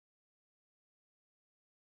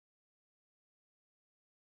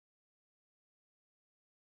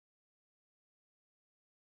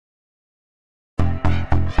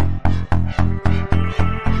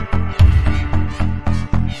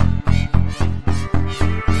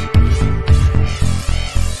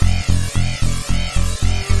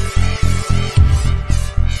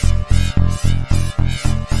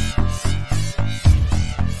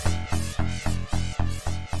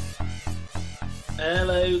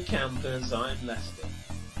campers, I'm Lester.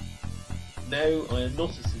 No, I am not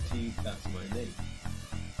a city, that's my name.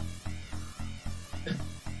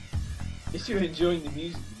 If you're enjoying the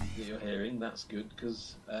music that you're hearing, that's good,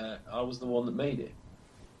 because I was the one that made it.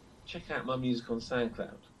 Check out my music on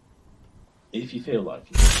SoundCloud, if you feel like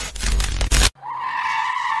it.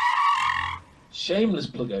 Shameless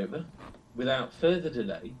plug over. Without further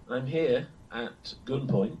delay, I'm here at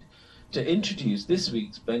gunpoint to introduce this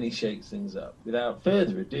week's Benny Shakes Things Up. Without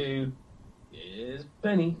further ado, here's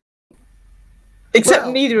Benny. Except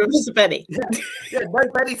neither of us are Benny. Yeah, no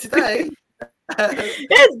Benny today.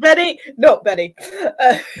 Yes, Benny, not Benny.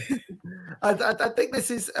 I think this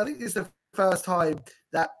is the first time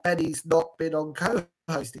that Benny's not been on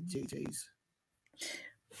co-hosting duties.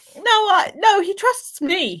 No, he trusts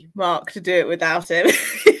me, Mark, to do it without him.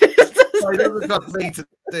 He doesn't trust me to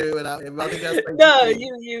do it without him. I think that's no,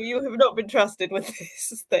 you have not been trusted with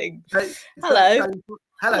this thing. Hello.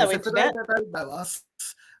 Hello. So for those that don't know us,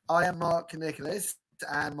 I am Mark Nicholas,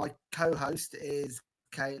 and my co-host is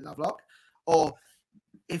Kate Lovelock. Or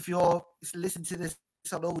if you're listening to this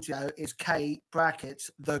on audio, is Kate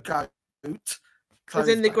brackets the goat. As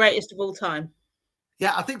in the greatest of all time.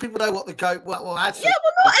 Yeah, I think people know what the goat. Well, actually, yeah,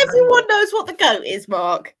 well, not everyone knows what the goat is,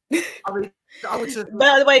 Mark. I mean,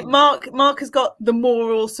 by the way, Mark has got the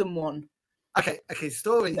more awesome one. Okay.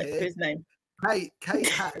 Story That's here. His name. Kate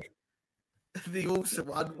had the awesome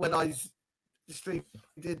one when I streamed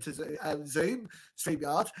into Zoom,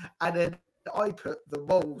 StreamYard, and then I put the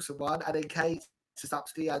more awesome one, and then Kate just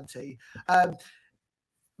ups the ante.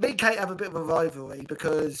 Me and Kate have a bit of a rivalry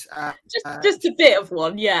because just a bit of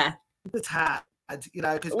one, yeah. The tad. You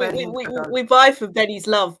know, because we buy for Benny's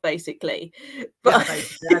love, basically. But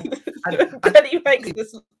yeah, Benny makes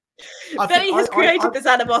this. Benny has created this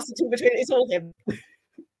animosity between. It's all him.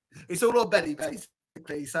 It's all on Benny,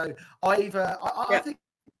 basically. So I think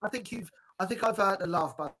I've earned the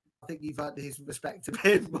love, but I think you've earned his respect a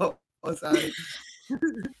bit more. So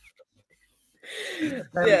there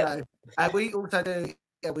we go. And we also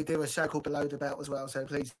do a show called Below the Belt as well. So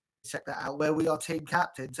please check that out, where we are team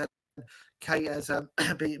captains. And Kate has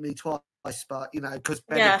beaten me twice, but you know, because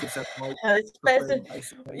Ben gives us after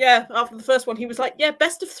the first one, he was like, "Yeah,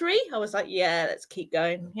 best of 3." I was like, "Yeah, let's keep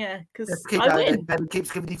going." Yeah, because I win. Ben keeps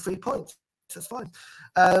giving you 3 points. That's fine.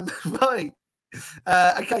 Right.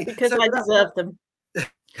 Okay. Because I deserve them.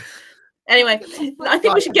 Anyway, I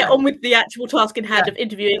think we should get on with the actual task in hand of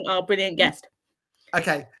interviewing our brilliant guest.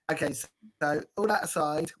 Okay. So all that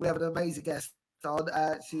aside, we have an amazing guest on.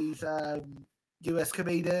 She's US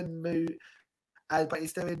comedian, but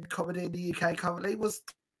he's doing comedy in the UK currently. Was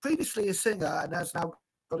previously a singer and has now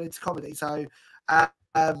got into comedy. So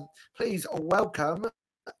please welcome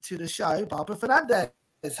to the show, Barbara Frnandaz.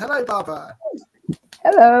 Hello, Barbara.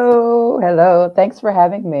 Hello. Thanks for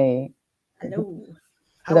having me. Hello.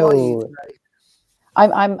 How are you today?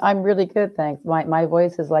 I'm really good, thanks. My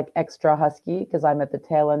voice is like extra husky because I'm at the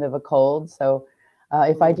tail end of a cold. So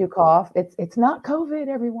if I do cough, it's not COVID,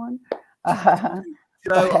 everyone. You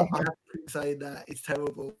know, I have to keep saying that. It's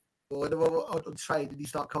terrible. When I'm on train and you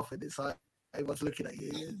start coughing, it's like everyone's looking at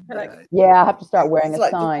you. Yeah, I have to start wearing a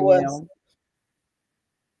sign, you know.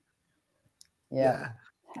 Yeah.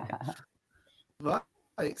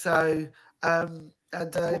 Right. So, and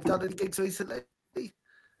have you done any gigs recently?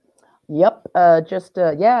 Yep. Just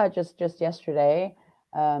yesterday,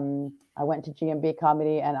 I went to GMB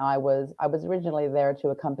Comedy, and I was originally there to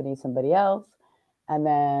accompany somebody else, and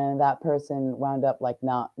then that person wound up like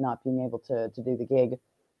not being able to do the gig,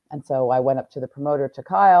 and so I went up to the promoter, to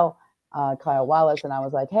Kyle Wallace, and I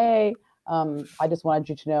was like, hey, I just wanted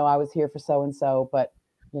you to know I was here for so and so, but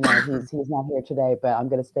you know he's not here today, but I'm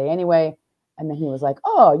gonna stay anyway. And then he was like,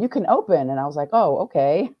 oh, you can open, and I was like, oh,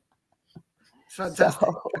 okay. Fantastic.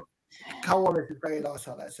 Kyle Wallace is very nice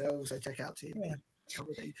like that, so also check out him. Yeah.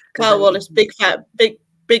 Kyle Wallace, big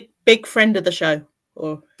friend of the show.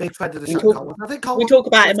 Or big friend of the show. I think we talk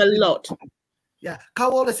about him a lot. Yeah,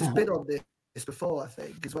 Kyle Wallace has been on this before, I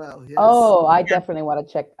think, as well. Yes. Oh, I definitely want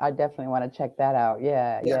to check that out.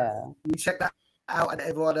 Yeah. You check that out, and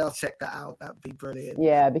everyone else check that out. That'd be brilliant.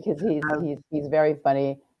 Yeah, because he's very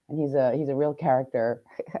funny, and he's a real character.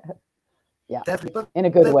 Yeah, definitely, but in a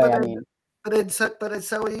good way. I mean. But then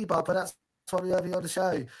so are you, Bob, but that's why we have you on the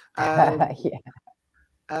show.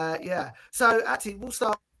 Yeah. So actually, we'll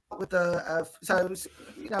start with the.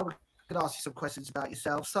 We can ask you some questions about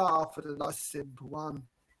yourself. Start off with a nice, simple one.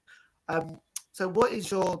 So, what is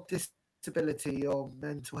your disability or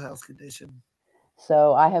mental health condition?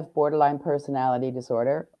 So, I have borderline personality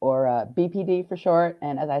disorder, or BPD for short.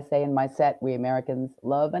 And as I say in my set, we Americans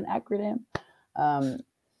love an acronym.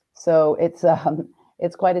 So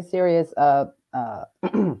it's quite a serious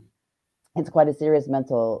it's quite a serious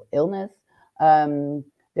mental illness.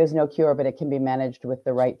 There's no cure, but it can be managed with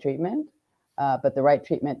the right treatment. But the right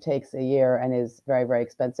treatment takes a year and is very, very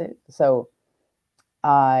expensive. So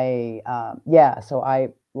I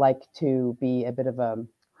like to be a bit of a,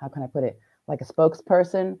 how can I put it, like a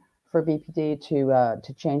spokesperson for BPD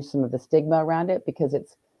to change some of the stigma around it, because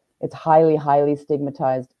it's highly, highly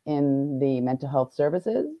stigmatized in the mental health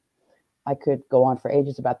services. I could go on for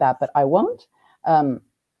ages about that, but I won't.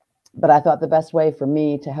 But I thought the best way for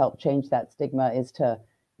me to help change that stigma is to,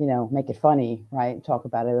 make it funny, right? Talk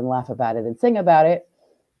about it and laugh about it and sing about it.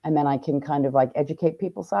 And then I can kind of like educate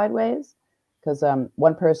people sideways. Because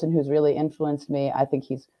one person who's really influenced me, I think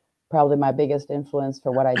he's probably my biggest influence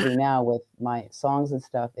for what I do now with my songs and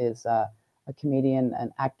stuff, is a comedian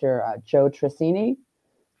and actor, Joe Tracini,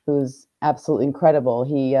 who's absolutely incredible.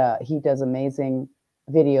 He does amazing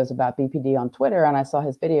videos about BPD on Twitter, and I saw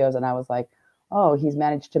his videos and I was like, oh, he's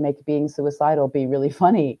managed to make being suicidal be really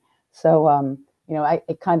funny. So, I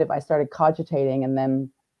started cogitating, and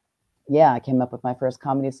then, I came up with my first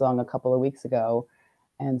comedy song a couple of weeks ago.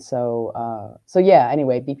 And so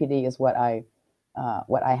anyway, BPD is what I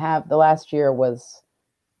have. The last year was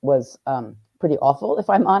pretty awful, if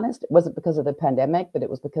I'm honest. It wasn't because of the pandemic, but it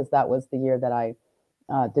was because that was the year that I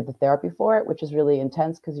did the therapy for it, which is really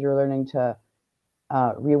intense because you're learning to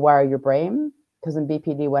rewire your brain. Because in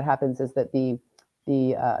BPD, what happens is that the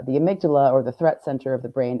amygdala, or the threat center of the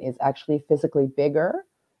brain, is actually physically bigger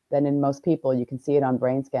than in most people. You can see it on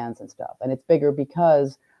brain scans and stuff. And it's bigger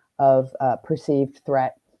because of perceived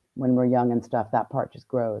threat when we're young and stuff. That part just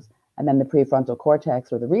grows. And then the prefrontal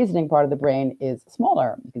cortex, or the reasoning part of the brain, is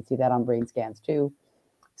smaller. You can see that on brain scans too.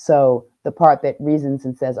 So the part that reasons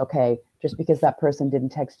and says, okay, just because that person didn't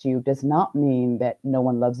text you does not mean that no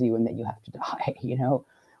one loves you and that you have to die,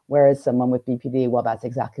 Whereas someone with BPD, well, that's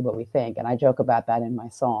exactly what we think. And I joke about that in my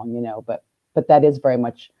song, but that is very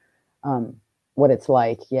much what it's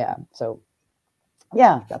like. Yeah. So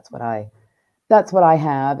yeah, that's what I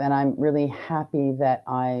have. And I'm really happy that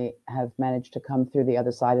I have managed to come through the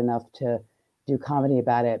other side enough to do comedy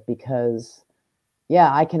about it, because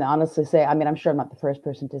I can honestly say, I'm sure I'm not the first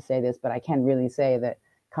person to say this, but I can really say that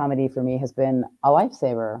comedy for me has been a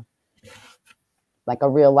lifesaver. Like a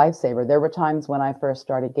real lifesaver. There were times when I first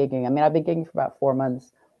started gigging. I've been gigging for about 4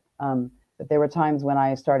 months, but there were times when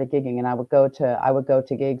I started gigging and I would go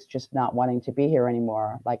to gigs just not wanting to be here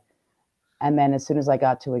anymore. And then as soon as I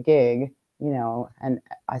got to a gig, and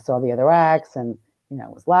I saw the other acts and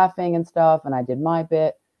was laughing and stuff, and I did my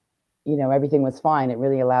bit, everything was fine. It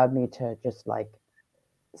really allowed me to just like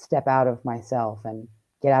step out of myself and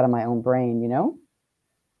get out of my own brain.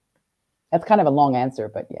 That's kind of a long answer,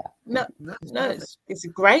 but yeah. No, it's a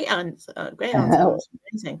great answer. Great answer. It's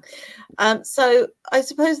amazing. So I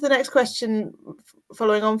suppose the next question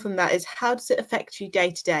following on from that is, how does it affect you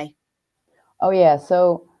day to day? Oh yeah,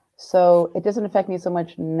 so it doesn't affect me so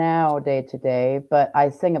much now day to day, but I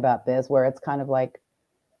sing about this, where it's kind of like,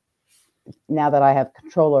 now that I have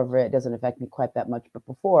control over it, it doesn't affect me quite that much. But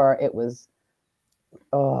before, it was,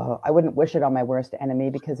 I wouldn't wish it on my worst enemy,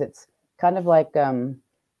 because it's kind of like,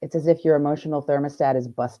 it's as if your emotional thermostat is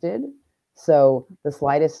busted. So the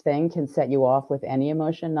slightest thing can set you off with any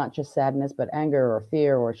emotion, not just sadness, but anger or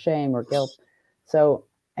fear or shame or guilt. So,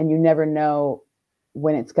 and you never know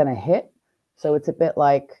when it's going to hit. So it's a bit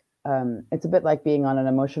like being on an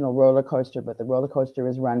emotional roller coaster, but the roller coaster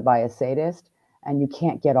is run by a sadist and you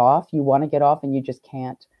can't get off. You want to get off and you just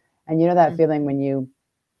can't. And that feeling when you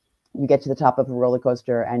get to the top of a roller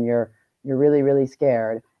coaster and you're really, really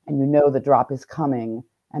scared, and the drop is coming,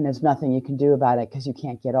 and there's nothing you can do about it because you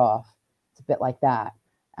can't get off. It's a bit like that.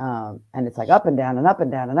 And it's like up and down and up and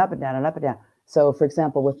down and up and down and up and down. So for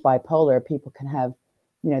example, with bipolar, people can have,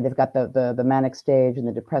 they've got the manic stage and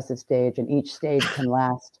the depressive stage, and each stage can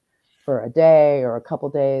last for a day or a couple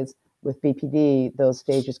days. With BPD, those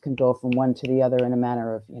stages can go from one to the other in a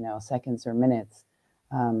matter of, seconds or minutes.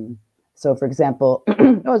 So for example,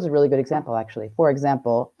 that was a really good example, actually. For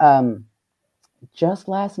example, just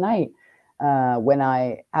last night,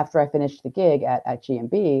 after I finished the gig at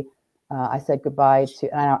GMB, I said goodbye to,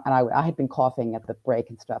 and I had been coughing at the break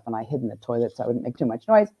and stuff, and I hid in the toilet so I wouldn't make too much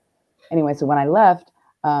noise. Anyway, so when I left,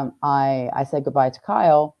 I said goodbye to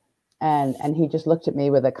Kyle, and he just looked at me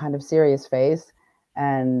with a kind of serious face,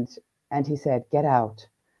 and he said, "Get out."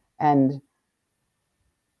 And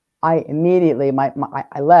I immediately,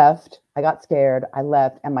 I left. I got scared. I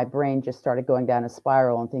left, and my brain just started going down a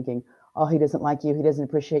spiral and thinking, oh, he doesn't like you. He doesn't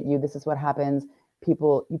appreciate you. This is what happens.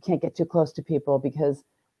 People, you can't get too close to people because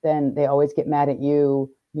then they always get mad at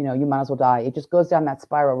you. You might as well die. It just goes down that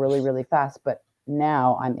spiral really, really fast. But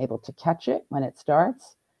now I'm able to catch it when it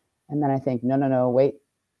starts. And then I think, no, wait,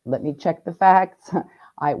 let me check the facts.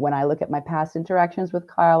 When I look at my past interactions with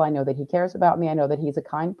Kyle, I know that he cares about me. I know that he's a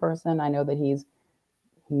kind person. I know that he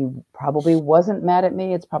probably wasn't mad at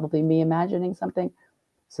me. It's probably me imagining something.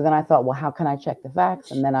 So then I thought, well, how can I check the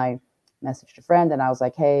facts? And then I messaged a friend and I was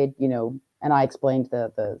like, hey, and I explained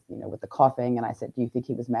the with the coughing. And I said, do you think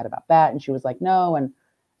he was mad about that? And she was like, no. And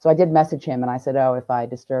so I did message him and I said, oh, if I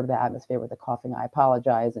disturb the atmosphere with the coughing, I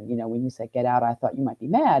apologize. And, when you said get out, I thought you might be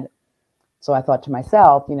mad. So I thought to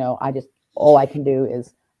myself, all I can do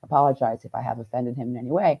is apologize if I have offended him in any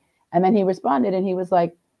way. And then he responded and he was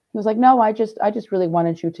like, no, I just really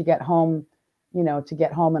wanted you to get home,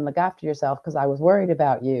 and look after yourself because I was worried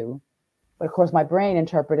about you. But of course, my brain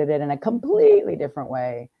interpreted it in a completely different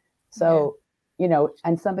way. So,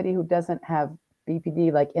 and somebody who doesn't have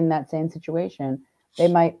BPD, like in that same situation, they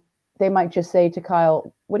might just say to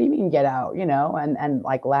Kyle, what do you mean get out? And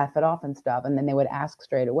like laugh it off and stuff. And then they would ask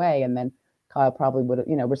straight away. And then Kyle probably would have,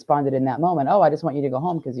 responded in that moment. Oh, I just want you to go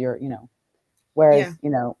home because you're, whereas,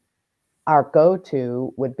 our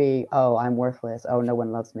go-to would be, oh, I'm worthless. Oh, no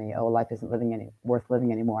one loves me. Oh, life isn't worth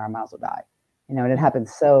living anymore. I might as well die. And it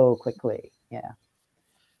happens so quickly. Yeah.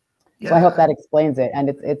 So I hope that explains it. And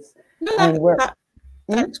it's, that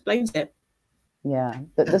explains it. Yeah.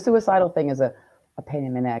 The suicidal thing is a pain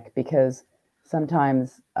in the neck because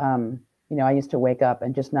sometimes, I used to wake up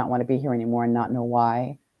and just not want to be here anymore and not know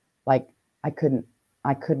why. Like I couldn't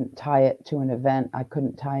tie it to an event. I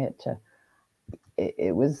couldn't tie it to,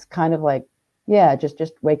 it was kind of like,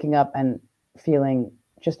 just waking up and feeling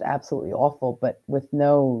just absolutely awful, but with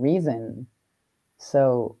no reason.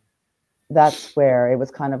 So that's where it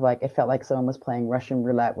was kind of like, it felt like someone was playing Russian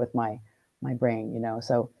roulette with my brain,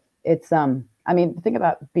 so it's, the thing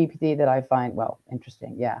about BPD that I find,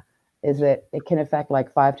 interesting, is that it can affect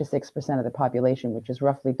like 5 to 6% of the population, which is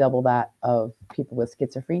roughly double that of people with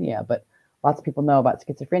schizophrenia. But lots of people know about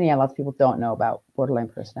schizophrenia. Lots of people don't know about borderline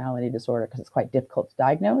personality disorder because it's quite difficult to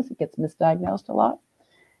diagnose. It gets misdiagnosed a lot.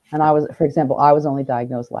 And for example, I was only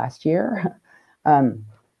diagnosed last year.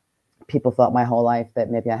 People thought my whole life that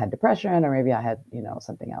maybe I had depression or maybe I had,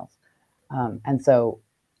 something else. And so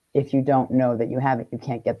if you don't know that you have it, you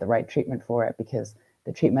can't get the right treatment for it because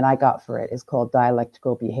the treatment I got for it is called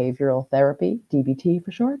dialectical behavioral therapy, DBT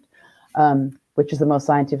for short, which is the most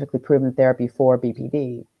scientifically proven therapy for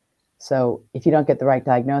BPD. So if you don't get the right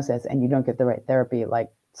diagnosis and you don't get the right therapy, like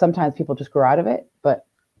sometimes people just grow out of it, but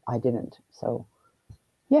I didn't. So,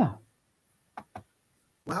 yeah.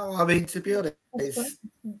 Well, to be honest,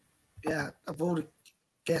 of all the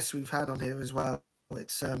guests we've had on here as well,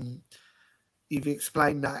 it's you've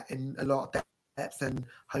explained that in a lot of depth, and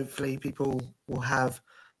hopefully people will have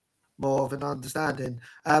more of an understanding.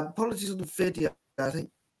 Apologies on the video. I think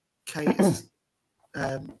Kate is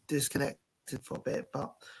disconnected for a bit,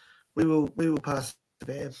 but we will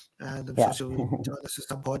persevere, and I'm sure she'll join us at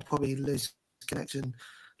some point. Probably loose connection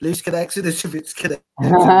as if it's connected.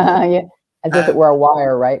 Yeah, as if it were a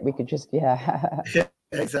wire, right? We could just yeah,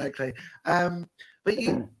 exactly. But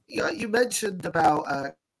you mentioned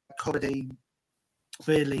about comedy.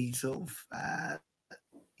 Really, sort of,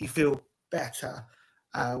 you feel better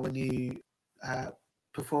when you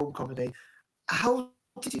perform comedy. How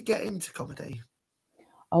did you get into comedy?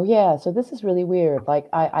 Oh yeah, so this is really weird. Like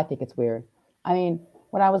I think it's weird. I mean,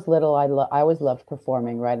 when I was little, I always loved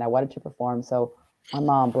performing, right? And I wanted to perform. So my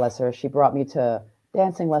mom, bless her, she brought me to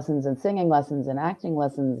dancing lessons and singing lessons and acting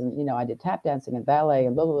lessons, and I did tap dancing and ballet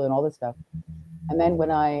and blah blah blah and all this stuff. And then when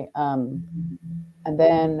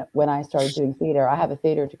I started doing theater, I have a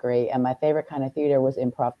theater degree, and my favorite kind of theater was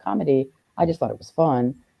improv comedy. I just thought it was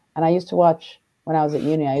fun, and I used to watch when I was at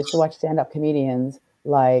uni. I used to watch stand-up comedians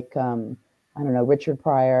like I don't know, Richard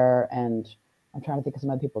Pryor, and I'm trying to think of some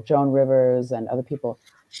other people, Joan Rivers and other people.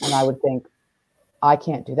 And I would think, I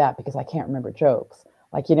can't do that because I can't remember jokes.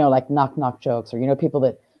 Like, like knock jokes, or, people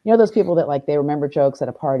that, those people that like, they remember jokes at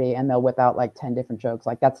a party and they'll whip out like 10 different jokes.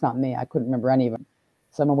 Like, that's not me. I couldn't remember any of them.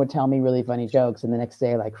 Someone would tell me really funny jokes and the next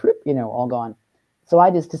day, like, all gone. So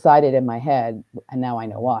I just decided in my head, and now I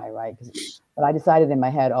know why, right? But I decided in my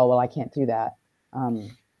head, oh, well, I can't do that. I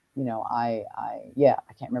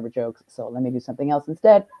can't remember jokes, so let me do something else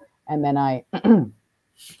instead. And then I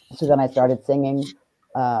started singing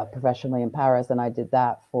professionally in Paris, and I did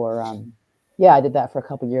that for a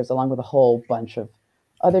couple of years, along with a whole bunch of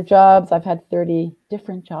other jobs. I've had 30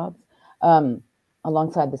 different jobs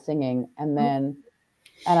alongside the singing, and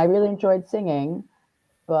I really enjoyed singing,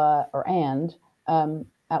 at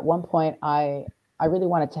one point I really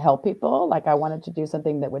wanted to help people. Like I wanted to do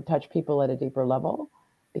something that would touch people at a deeper level,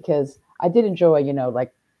 because I did enjoy,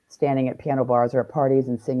 like standing at piano bars or at parties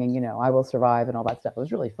and singing, you know, I Will Survive and all that stuff. It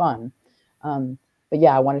was really fun. But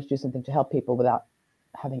yeah, I wanted to do something to help people without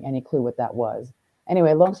having any clue what that was.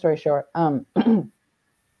 Anyway, long story short,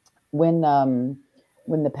 when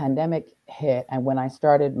the pandemic hit and when I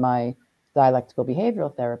started my dialectical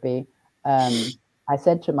behavioral therapy, I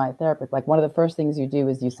said to my therapist, like, one of the first things you do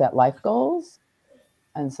is you set life goals.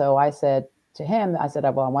 And so I said to him, I said,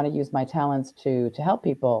 well, I want to use my talents to help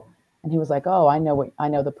people. And he was like, oh, I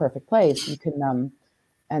know the perfect place. You can,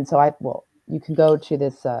 and so you can go to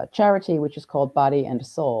this charity, which is called Body and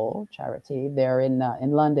Soul Charity. They're in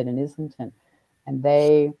London, in Islington. And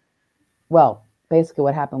basically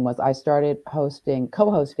what happened was I started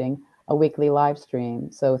co-hosting a weekly live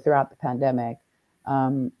stream. So throughout the pandemic,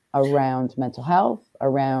 around mental health,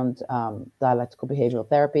 around dialectical behavioral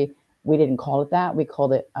therapy. We didn't call it that. We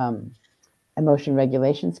called it emotion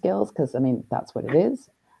regulation skills, because, I mean, that's what it is.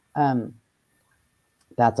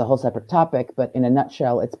 That's a whole separate topic, but in a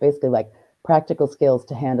nutshell, it's basically like practical skills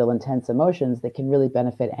to handle intense emotions that can really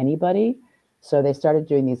benefit anybody. So they started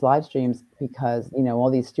doing these live streams because, you know,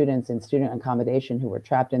 all these students in student accommodation who were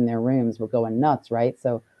trapped in their rooms were going nuts, right?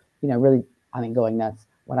 So, you know, really, I mean, going nuts.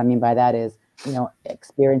 What I mean by that is, you know,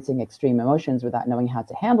 experiencing extreme emotions without knowing how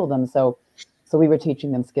to handle them. So we were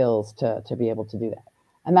teaching them skills to be able to do that.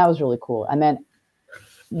 And that was really cool. And then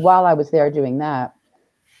while I was there doing that,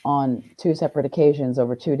 on 2 separate occasions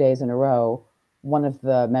over 2 days in a row, one of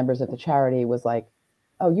the members of the charity was like,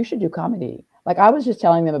 oh, you should do comedy. Like, I was just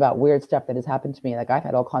telling them about weird stuff that has happened to me. Like, I've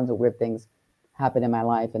had all kinds of weird things happen in my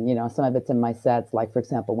life. And, you know, some of it's in my sets. Like, for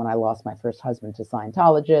example, when I lost my first husband to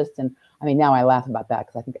Scientologists. And I mean, now I laugh about that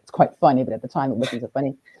because I think it's quite funny, but at the time it wasn't so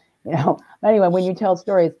funny, you know. But anyway, when you tell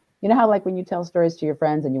stories, you know how, like, when you tell stories to your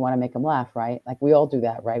friends and you want to make them laugh, right? Like, we all do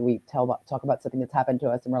that, right? We talk about something that's happened to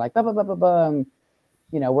us and we're like, bah, bah, bah, bah, bah.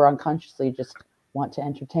 You know, we're unconsciously just want to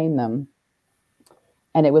entertain them.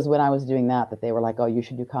 And it was when I was doing that they were like, oh, you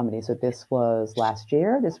should do comedy. So this was last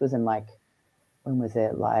year. This was in, like, when was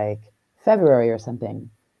it? Like February or something.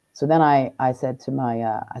 So then I said to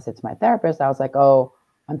my therapist, I was like, oh,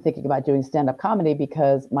 I'm thinking about doing stand-up comedy,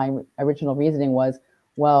 because my original reasoning was,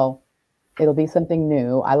 well, it'll be something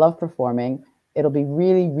new. I love performing. It'll be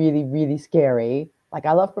really, really, really scary. Like,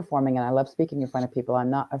 I love performing and I love speaking in front of people. I'm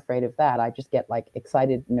not afraid of that. I just get, like,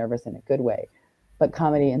 excited, nervous in a good way. But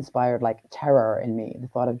comedy inspired, like, terror in me, the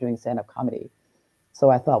thought of doing stand-up comedy. So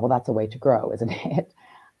I thought, well, that's a way to grow, isn't it?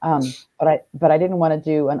 But I didn't want to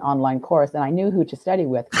do an online course, and I knew who to study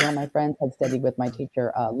with. One of my friends had studied with my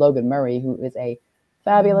teacher, Logan Murray, who is a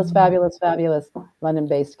fabulous, fabulous, fabulous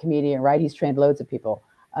London-based comedian, right? He's trained loads of people.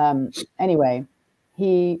 Anyway,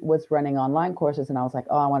 he was running online courses, and I was like,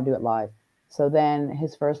 oh, I want to do it live. So then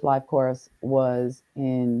his first live course was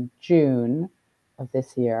in June of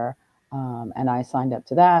this year, and I signed up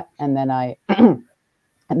to that. And then I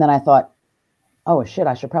thought, oh shit,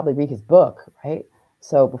 I should probably read his book, right?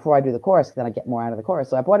 So before I do the course, then I get more out of the course.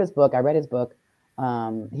 So I bought his book. I read his book.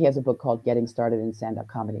 He has a book called Getting Started in Stand-Up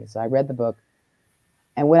Comedy. So I read the book,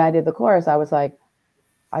 and when I did the course, I was like,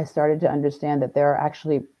 I started to understand that there are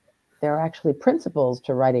actually principles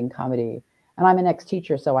to writing comedy. And I'm an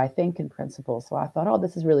ex-teacher, so I think in principles. So I thought, oh,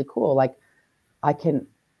 this is really cool. Like, I can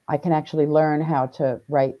actually learn how to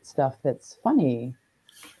write stuff that's funny.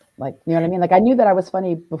 Like, you know what I mean? Like, I knew that I was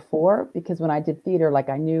funny before, because when I did theater, like,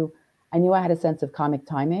 I knew I had a sense of comic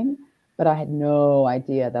timing, but I had no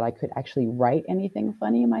idea that I could actually write anything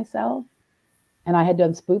funny myself. And I had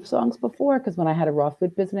done spoof songs before, because when I had a raw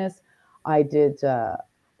food business, I did,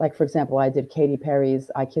 like, for example, I did Katy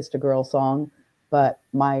Perry's I Kissed a Girl song, but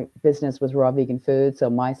my business was raw vegan food. So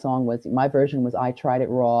my version was I Tried It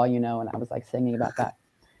Raw, you know, and I was like singing about that.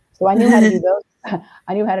 So I knew how to do those.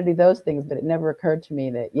 I knew how to do those things, but it never occurred to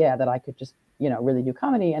me that I could just, you know, really do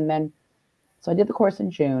comedy. And then, so I did the course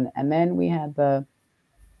in June, and then we had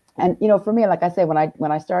and, you know, for me, like I said,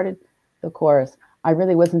 when I started the course, I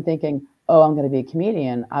really wasn't thinking, oh, I'm going to be a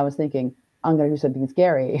comedian. I was thinking, I'm going to do something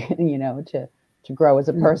scary, you know, to grow as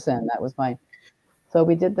a person. That was so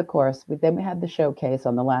we did the course. Then we had the showcase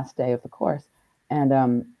on the last day of the course. And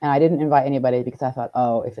I didn't invite anybody, because I thought,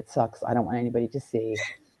 oh, if it sucks, I don't want anybody to see.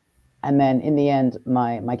 And then in the end,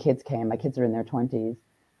 my kids came. My kids are in their 20s,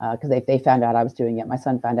 because they found out I was doing it. My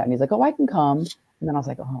son found out, and he's like, oh, I can come. And then I was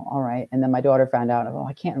like, oh, all right. And then my daughter found out, oh,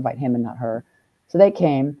 I can't invite him and not her. So they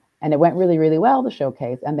came, and it went really, really well, the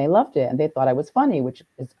showcase, and they loved it. And they thought I was funny, which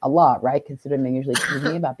is a lot, right? Considering they usually tease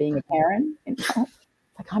me about being a Karen. You know?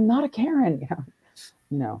 Like, I'm not a Karen,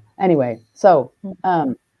 you know. Anyway, so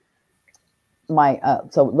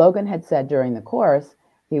so Logan had said during the course,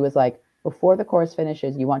 he was like, before the course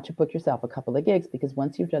finishes, you want to book yourself a couple of gigs, because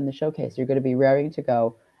once you've done the showcase, you're going to be raring to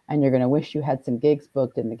go, and you're going to wish you had some gigs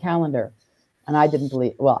booked in the calendar. And I didn't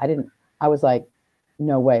believe, I was like,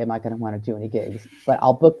 no way am I going to want to do any gigs, but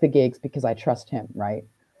I'll book the gigs because I trust him, right?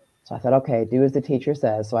 So I thought, okay, do as the teacher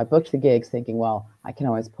says. So I booked the gigs thinking, well, I can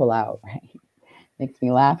always pull out, right? Makes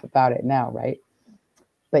me laugh about it now, right?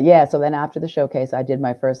 But yeah, so then after the showcase, I did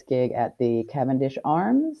my first gig at the Cavendish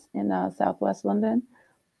Arms in Southwest London.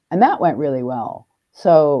 And that went really well.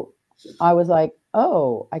 So I was like,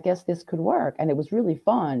 oh, I guess this could work. And it was really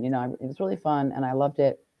fun. It was really fun and I loved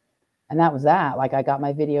it. And that was that. Like I got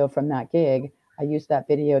my video from that gig. I used that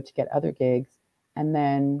video to get other gigs. And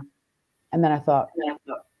then I thought,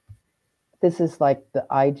 this is like the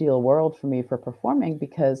ideal world for me for performing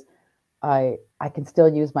because I can still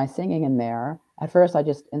use my singing in there. At first, I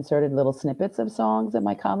just inserted little snippets of songs in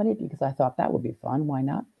my comedy because I thought that would be fun. Why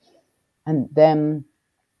not? And then,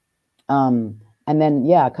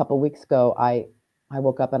 yeah, a couple of weeks ago, I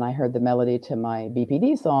woke up and I heard the melody to my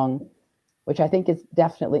BPD song, which I think is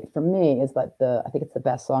definitely, for me, is like I think it's the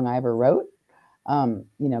best song I ever wrote.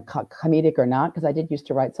 Comedic or not, because I did used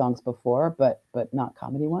to write songs before, but not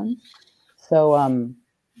comedy ones.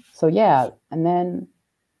 So yeah, and then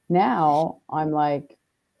now I'm like,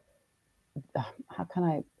 how can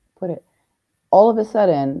I put it? All of a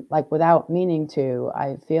sudden, like without meaning to,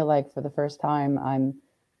 I feel like for the first time I'm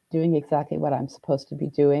doing exactly what I'm supposed to be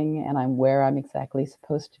doing and I'm where I'm exactly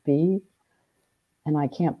supposed to be. And I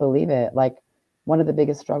can't believe it. Like one of the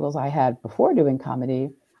biggest struggles I had before doing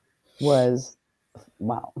comedy was,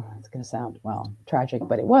 well, it's going to sound, tragic,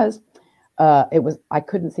 but it was I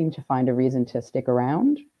couldn't seem to find a reason to stick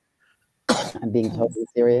around. I'm being totally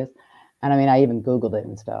serious. And I mean, I even Googled it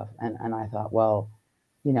and stuff. And I thought, well,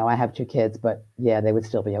 I have 2 kids, but yeah, they would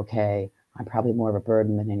still be okay. I'm probably more of a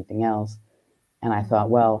burden than anything else. And I thought,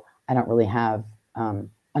 well, I don't really have an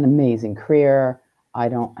amazing career. I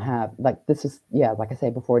don't have, like I say,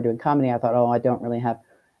 before doing comedy, I thought, oh, I don't really have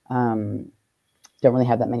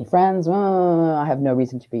that many friends. I have no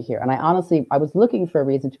reason to be here. And I was looking for a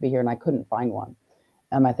reason to be here and I couldn't find one.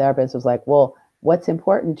 And my therapist was like, well, what's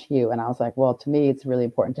important to you? And I was like, well, to me, it's really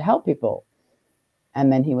important to help people.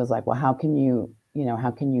 And then he was like, well, how can you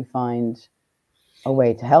find a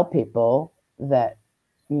way to help people that,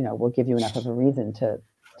 will give you enough of a reason to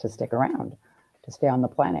stick around, to stay on the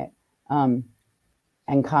planet. And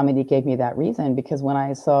comedy gave me that reason because when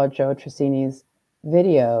I saw Joe Trissini's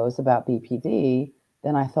videos about BPD,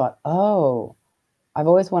 then I thought, oh, I've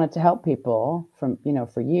always wanted to help people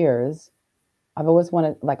for years. I've always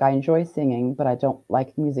wanted, like, I enjoy singing, but I don't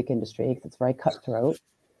like the music industry because it's very cutthroat.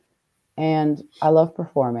 And I love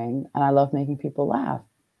performing and I love making people laugh.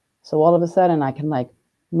 So all of a sudden I can like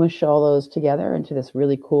mush all those together into this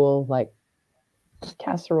really cool, like,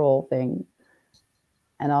 casserole thing.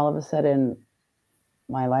 And all of a sudden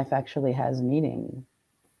my life actually has meaning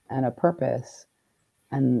and a purpose.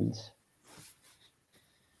 And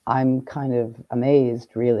I'm kind of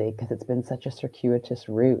amazed, really, because it's been such a circuitous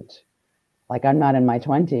route. Like, I'm not in my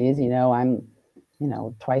 20s, I'm,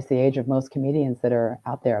 twice the age of most comedians that are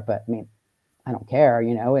out there. But I mean, I don't care,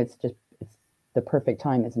 it's the perfect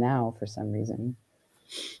time is now for some reason.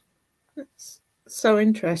 That's so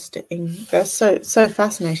interesting. That's so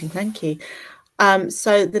fascinating. Thank you.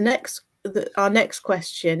 So our next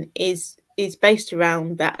question is based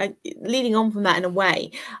around that, leading on from that in a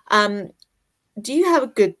way. Do you have a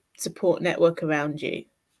good support network around you?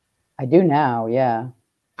 I do now, yeah.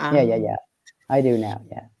 Yeah. I do now,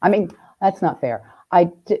 yeah. I mean, that's not fair.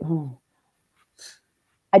 I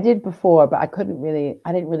did before, but I didn't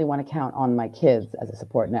really want to count on my kids as a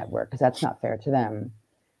support network because that's not fair to them.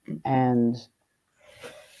 And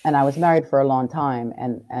I was married for a long time,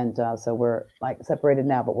 and so we're like separated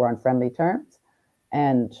now, but we're on friendly terms.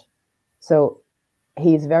 And so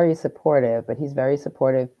he's very supportive, but he's very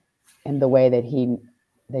supportive in the way that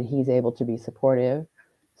he's able to be supportive.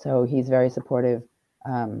 So he's very supportive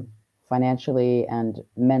financially and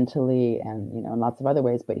mentally, and in lots of other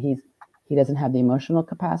ways. But he doesn't have the emotional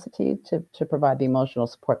capacity to provide the emotional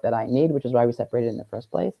support that I need, which is why we separated in the first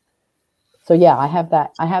place. So yeah, I have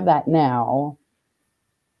that now.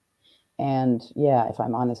 And yeah, if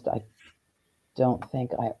I'm honest, I don't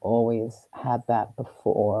think I always had that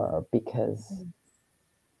before because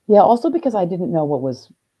I didn't know what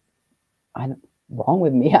was wrong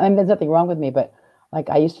with me. I mean, there's nothing wrong with me, but like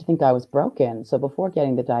I used to think I was broken. So before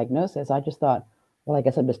getting the diagnosis, I just thought, well, I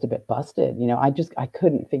guess I'm just a bit busted. I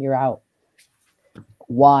couldn't figure out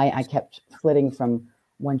why I kept flitting from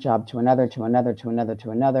one job to another,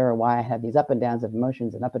 or why I had these up and downs of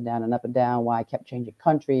emotions and up and down, why I kept changing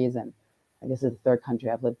countries. And I guess it's the 3rd country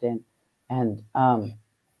I've lived in. And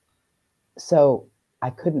so I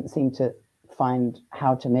couldn't seem to find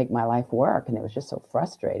how to make my life work, and it was just so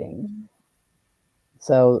frustrating.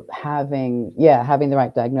 So having the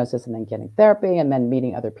right diagnosis, and then getting therapy, and then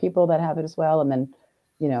meeting other people that have it as well, and then,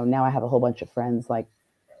 you know, now I have a whole bunch of friends, like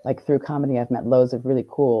through comedy, I've met loads of really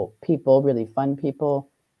cool people, really fun people,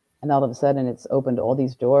 and all of a sudden it's opened all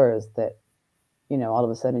these doors that, you know, all of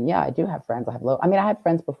a sudden, yeah, I do have friends. I had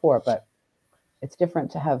friends before, but it's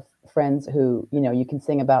different to have friends who, you know, you can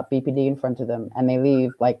sing about BPD in front of them and they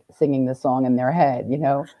leave like singing the song in their head, you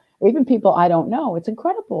know, or even people I don't know. It's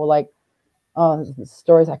incredible. Like, oh,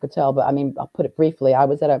 stories I could tell, but I mean, I'll put it briefly. I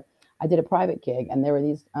did a private gig, and there were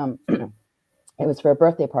these, it was for a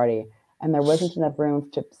birthday party, and there wasn't enough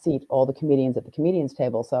room to seat all the comedians at the comedians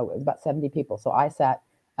table. So it was about 70 people. So I sat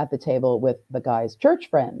at the table with the guy's church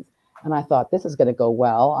friends, and I thought, this is going to go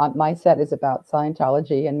well. My set is about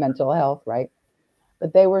Scientology and mental health, right?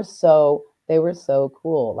 But they were so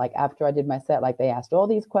cool. Like after I did my set, like they asked all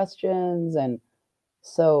these questions, and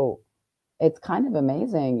so it's kind of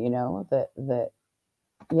amazing, you know, that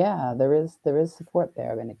yeah, there is support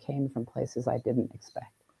there, and it came from places I didn't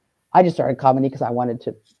expect. I just started comedy because I wanted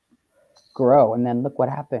to grow, and then look what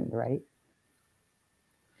happened, right?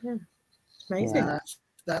 Yeah, amazing.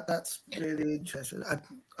 Yeah, that's really interesting.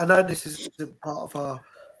 I know this is part of our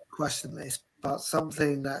question list, but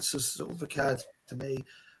something that's just sort of occurred to me.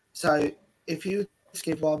 So if you just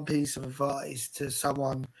give one piece of advice to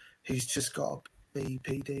someone who's just got a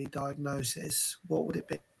BPD diagnosis, what would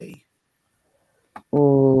it be?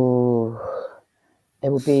 Ooh, it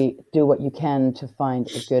would be, do what you can to find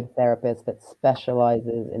a good therapist that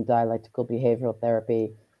specializes in dialectical behavioral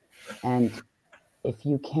therapy. And if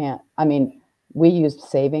you can't, I mean, we used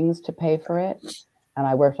savings to pay for it, and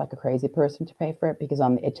I worked like a crazy person to pay for it, because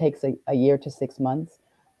it takes a year to 6 months,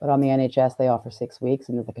 but on the NHS they offer 6 weeks,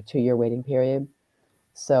 and there's like a 2-year waiting period.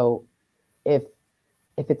 So if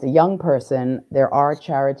it's a young person, there are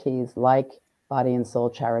charities like Body and Soul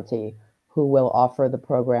Charity who will offer the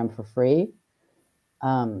program for free.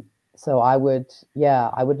 So I would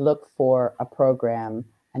look for a program,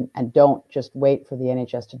 and don't just wait for the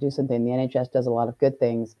NHS to do something. The NHS does a lot of good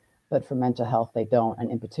things, but for mental health, they don't. And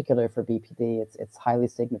in particular for BPD, it's highly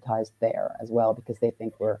stigmatized there as well, because they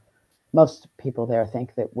think most people there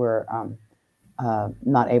think that we're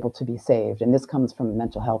not able to be saved. And this comes from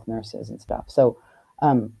mental health nurses and stuff. So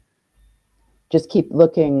just keep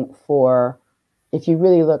looking for, if you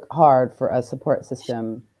really look hard for a support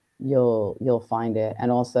system, you'll find it.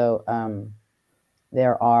 And also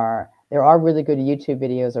there are really good YouTube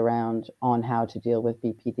videos around on how to deal with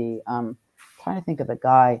BPD. Trying to think of the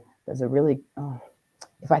guy. There's a really,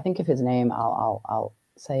 if I think of his name, I'll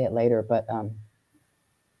say it later. But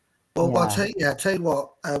well, yeah. I'll tell you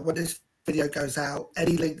what. When this video goes out,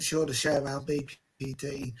 any links you want to share around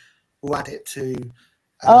BPD, we'll add it to.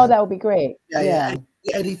 Oh, that would be great. Yeah.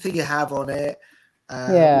 Anything you have on it,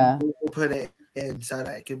 we'll put it in so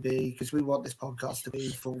that it can be, because we want this podcast to be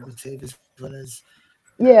informative as well as.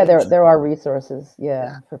 Yeah, there are resources.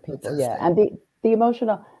 Yeah, for people. Fantastic. Yeah, and the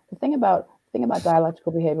emotional. The thing about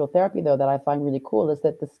dialectical behavioral therapy, though, that I find really cool is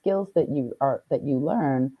that the skills that you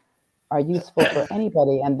learn are useful for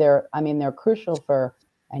anybody, and they're crucial for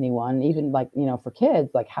anyone, even like, you know, for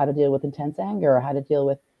kids, like how to deal with intense anger, or how to deal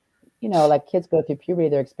with, you know, like kids go through puberty,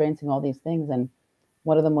 they're experiencing all these things, and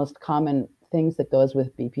one of the most common things that goes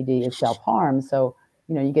with BPD is self-harm. So,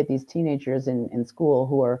 you know, you get these teenagers in school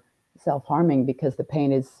who are self-harming because the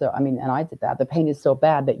pain is so, and I did that. The pain is so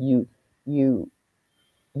bad that you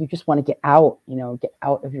just want to get out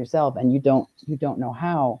of yourself, and you don't know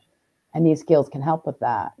how. And these skills can help with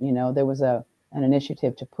that. You know, there was an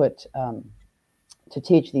initiative to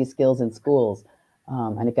teach these skills in schools,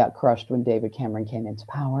 and it got crushed when David Cameron came into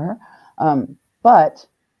power. But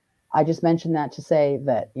I just mentioned that to say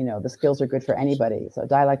that, you know, the skills are good for anybody. So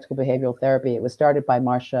dialectical behavioral therapy, it was started by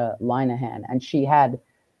Marsha Linehan, and she had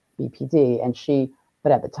BPD,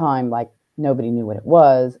 but at the time, like, nobody knew what it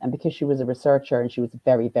was. And because she was a researcher and she was a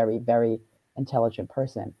very, very, very intelligent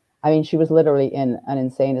person, I mean, she was literally in an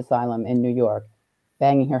insane asylum in New York,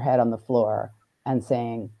 banging her head on the floor and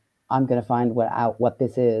saying, I'm going to find out what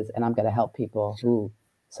this is, and I'm going to help people who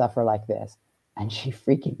suffer like this. And she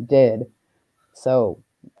freaking did. So,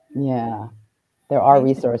 yeah, there are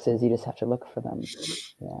resources. You just have to look for them.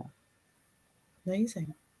 Yeah.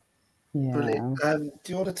 Amazing. Yeah. Brilliant.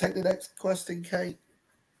 Do you want to take the next question, Kate?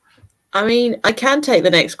 I mean, I can take the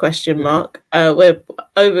next question, Mark. We're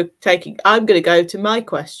overtaking. I'm going to go to my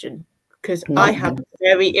question, because I have a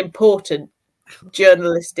very important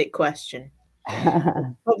journalistic question.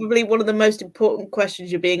 Probably one of the most important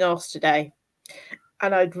questions you're being asked today.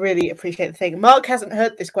 And I'd really appreciate the thing. Mark hasn't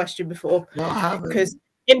heard this question before, No, I haven't. because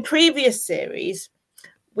in previous series,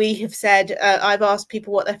 we have said, I've asked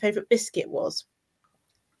people what their favourite biscuit was.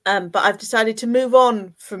 But I've decided to move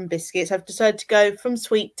on from biscuits. I've decided to go from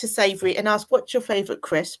sweet to savoury and ask, what's your favourite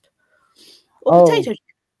crisp? Or potato chip?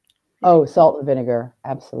 Oh, salt and vinegar.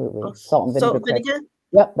 Absolutely. Or Salt and vinegar. Salt and vinegar?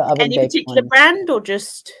 Yep, the oven Any baked particular ones. brand or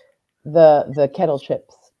just? The kettle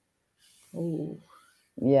chips. Ooh.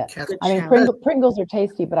 Yeah. Good I mean, shout. Pringles are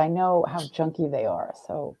tasty, but I know how junky they are.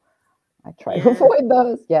 So I try to avoid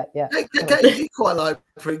those. Yeah. You quite like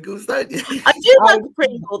Pringles, don't you? I do like a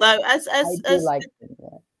Pringle, though. As like them,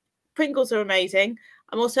 yeah. Pringles are amazing.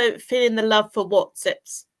 I'm also feeling the love for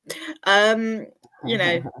Wotsits. You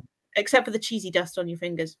know, except for the cheesy dust on your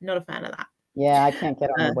fingers. Not a fan of that. Yeah, I can't get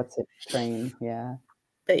on the what's it train. Yeah.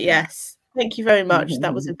 But yes, thank you very much.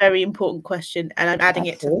 That was a very important question, and I'm adding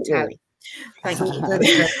it to the tally. Thank you.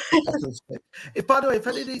 By the way, if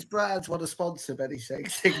any of these brands want to sponsor Benny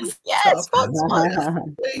Shakes Things, please.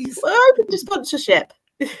 We're open to sponsorship.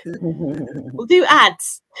 We'll do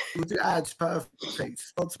ads. We'll do ads. Perfect.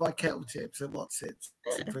 Sponsored by Kettle Chips and What's It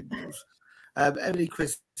and Pringles. Emily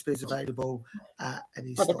Crisp is available at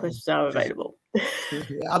any Other crisps are available.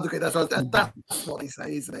 Yeah, I'm looking. That's what they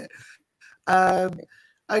say, isn't it?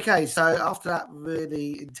 Okay, so after that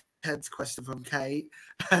really intense question from Kate,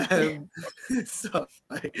 so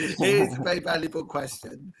here's a very valuable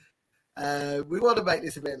question. We want to make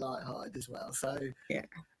this a bit lighthearted as well. So yeah,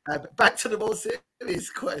 back to the more serious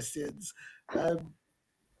questions. So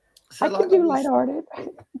I can do lighthearted.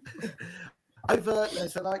 Over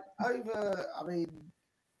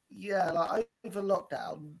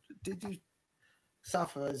lockdown, did you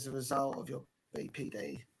suffer as a result of your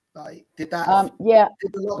BPD? Like, did that?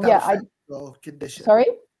 Did the lockdown affect your condition? Sorry.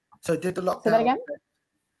 So did the lockdown? Say that again.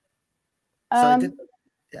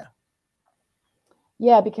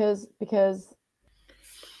 Because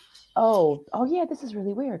oh yeah, this is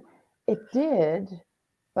really weird. It did,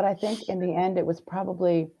 but I think in the end it was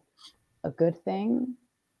probably a good thing.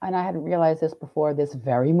 And I hadn't realized this before this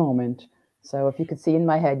very moment. So if you could see in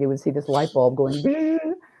my head, you would see this light bulb going,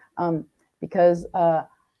 because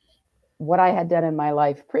what I had done in my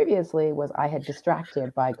life previously was I had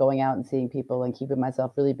distracted by going out and seeing people and keeping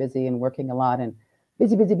myself really busy and working a lot and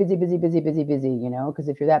busy, you know, because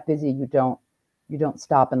if you're that busy, you don't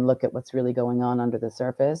stop and look at what's really going on under the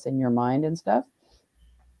surface in your mind and stuff.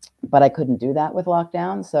 But I couldn't do that with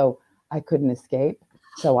lockdown. So I couldn't escape.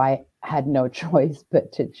 So I had no choice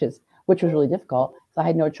but to just, which was really difficult. So I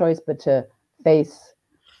had no choice but to face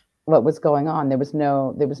what was going on. There was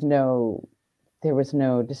no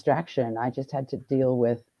distraction. I just had to deal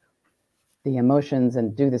with the emotions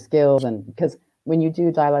and do the skills. And because when you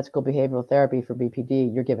do dialectical behavioral therapy for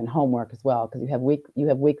BPD, you're given homework as well, because you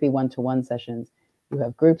have weekly one-to-one sessions, you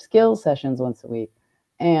have group skills sessions once a week,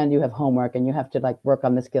 and you have homework, and you have to like work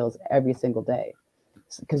on the skills every single day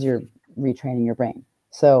because you're retraining your brain.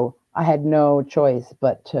 So I had no choice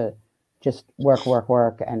but to just work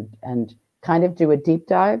and kind of do a deep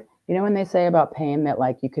dive. You know, when they say about pain that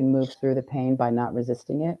like you can move through the pain by not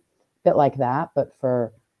resisting it, a bit like that, but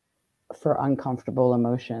for uncomfortable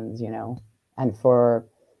emotions, you know, and for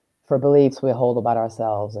beliefs we hold about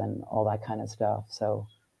ourselves and all that kind of stuff. So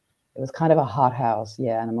it was kind of a hothouse,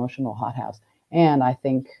 an emotional hothouse. And I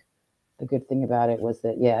think the good thing about it was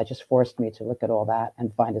that, it just forced me to look at all that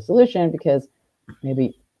and find a solution, because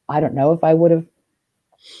maybe, I don't know if I would have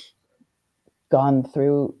gone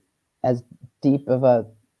through as deep of a,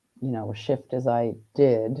 shift as I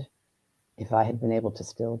did if I had been able to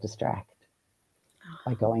still distract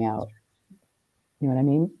by going out. You know what I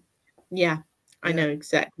mean? Yeah, I know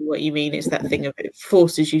exactly what you mean. It's that thing of it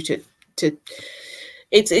forces you to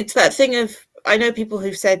it's that thing of, I know people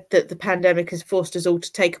who've said that the pandemic has forced us all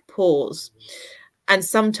to take a pause. And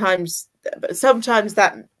sometimes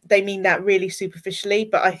that they mean that really superficially,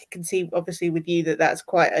 but I can see obviously with you that that's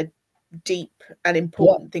quite a deep and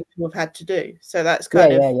important thing to have had to do. So that's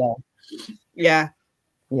kind of I think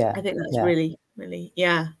that's really amazing.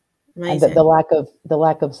 And the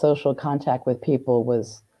lack of social contact with people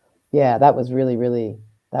was that was really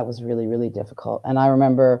difficult. And I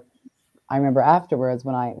remember afterwards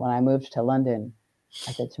when I moved to London,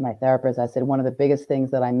 I said to my therapist, I said, one of the biggest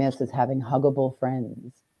things that I miss is having huggable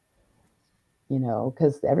friends,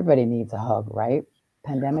 because everybody needs a hug, right?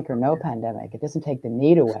 Pandemic or no pandemic, it doesn't take the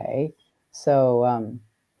need away. So, and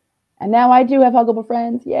now I do have huggable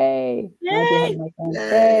friends. Yay! I do hug my friends.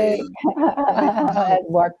 Yay! As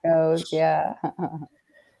Mark knows, because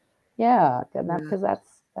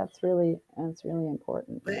that's really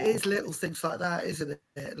important. But it is little things like that, isn't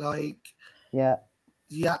it? Like,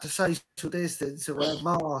 you had to social distance and wear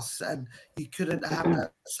masks, and you couldn't have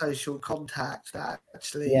that social contact. That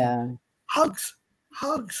actually, hugs.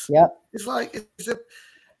 Yep. It's like it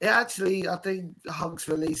actually. I think hugs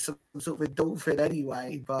release some sort of endorphin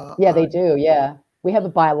anyway. But yeah, they do. Yeah, we have a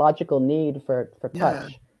biological need for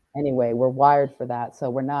touch. Anyway, we're wired for that. So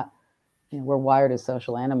we're not. We're wired as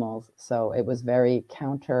social animals. So it was very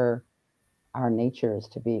counter our natures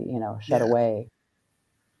to be, shut away.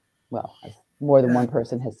 Well, as more than one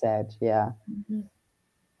person has said, No,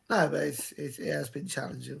 but it has been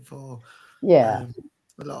challenging for a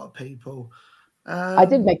lot of people. I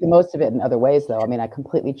did make the most of it in other ways, though. I mean, I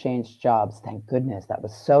completely changed jobs. Thank goodness. That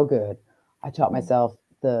was so good. I taught myself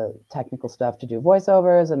the technical stuff to do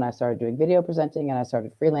voiceovers, and I started doing video presenting, and I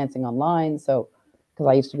started freelancing online. So, because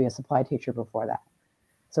I used to be a supply teacher before that.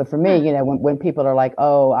 So for me, when people are like,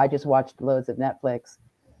 "Oh, I just watched loads of Netflix,"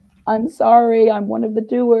 I'm sorry, I'm one of the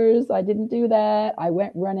doers. I didn't do that. I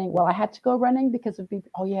went running. Well, I had to go running because of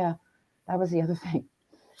oh yeah, that was the other thing.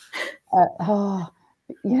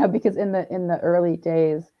 Because in the early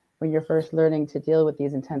days when you're first learning to deal with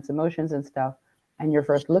these intense emotions and stuff, and you're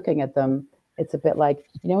first looking at them, it's a bit like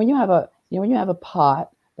when you have a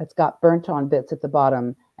pot that's got burnt on bits at the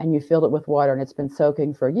bottom, and you filled it with water, and it's been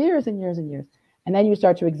soaking for years and years and years, and then you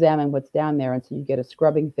start to examine what's down there, and so you get a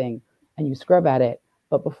scrubbing thing, and you scrub at it.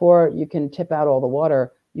 But before you can tip out all the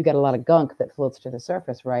water, you get a lot of gunk that floats to the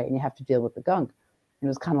surface, right? And you have to deal with the gunk. And it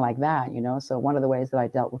was kind of like that, So one of the ways that I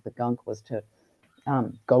dealt with the gunk was to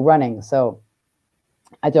go running. So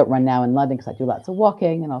I don't run now in London because I do lots of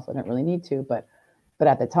walking, and also I don't really need to. But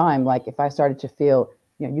at the time, like if I started to feel,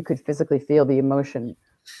 you could physically feel the emotion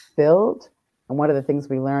build. And one of the things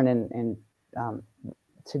we learn in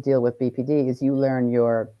to deal with BPD is you learn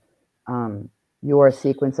your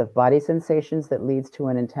sequence of body sensations that leads to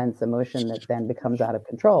an intense emotion that then becomes out of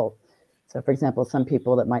control. So for example, some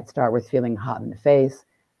people that might start with feeling hot in the face,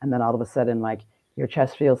 and then all of a sudden, like your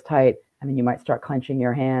chest feels tight, and then you might start clenching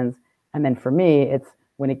your hands. And then for me, it's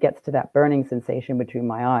when it gets to that burning sensation between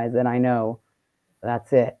my eyes, then I know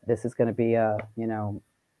that's it. This is going to be a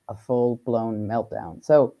full-blown meltdown.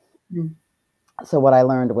 So what I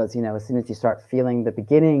learned was, as soon as you start feeling the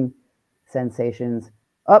beginning sensations,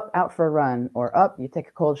 out for a run, or you take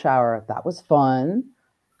a cold shower. That was fun.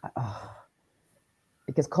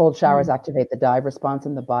 Because cold showers activate the dive response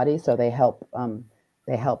in the body, so they help calm.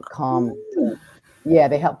 They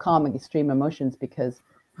help calm extreme emotions, because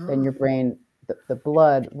then your brain, the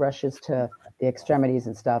blood rushes to the extremities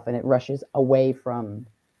and stuff, and it rushes away from,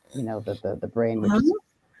 the brain, which is,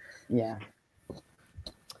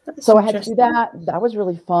 So I had to do that. That was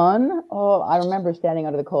really fun. Oh, I remember standing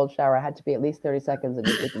under the cold shower. I had to be at least 30 seconds and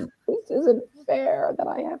thinking, this isn't fair that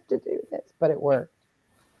I have to do this, but it worked.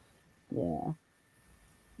 Yeah.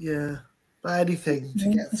 Yeah. But anything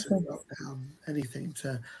to get through lockdown, anything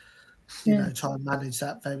to, try and manage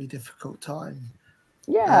that very difficult time.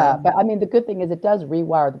 Yeah. But I mean, the good thing is it does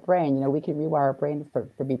rewire the brain. We can rewire our brain for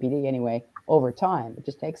BPD anyway over time. It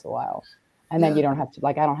just takes a while. And then you don't have to,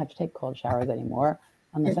 I don't have to take cold showers anymore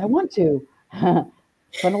unless I want to.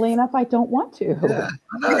 Funnily enough, I don't want to. Yeah,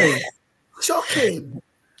 I know. Shocking.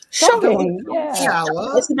 Yeah.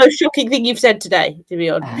 It's the most shocking thing you've said today, to be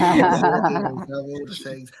honest. All the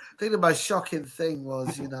things. I think the most shocking thing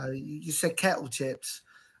was, you said kettle chips.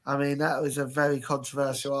 I mean, that was a very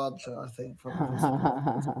controversial answer, I think.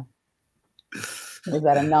 Was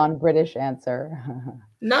that a non-British answer?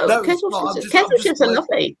 No, kettle chips are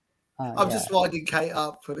lovely. I'm just winding Kate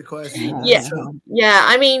up for the question. Yeah.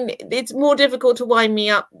 I mean, it's more difficult to wind me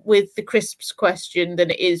up with the crisps question than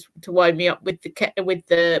it is to wind me up with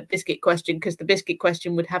the biscuit question, because the biscuit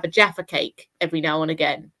question would have a Jaffa cake every now and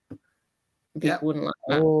again. People wouldn't like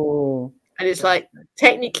that. Oh, and it's like,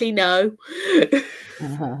 technically, no.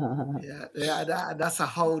 And that's a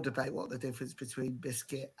whole debate what the difference between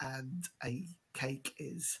biscuit and a cake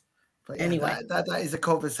is. But anyway, that is a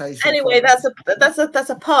conversation. Anyway, that's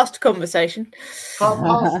a past conversation.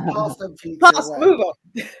 Past and future. Past, move on.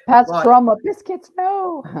 Past trauma, biscuits,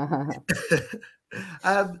 no.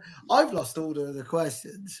 I've lost order of the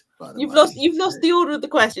questions. You've lost the order of the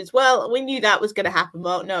questions. Well, we knew that was going to happen,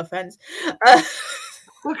 Mark. No offense.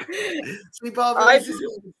 See, Barbara, this is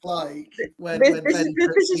what it's like.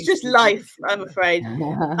 This is just life, I'm afraid.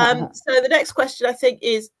 So the next question, I think,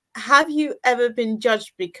 is: have you ever been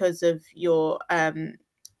judged because of your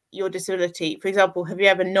disability? For example, have you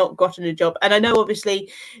ever not gotten a job? And I know,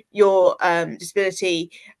 obviously, your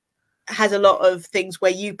disability has a lot of things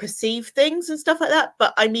where you perceive things and stuff like that.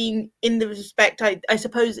 But I mean, in the respect, I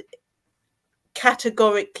suppose,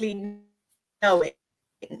 categorically knowing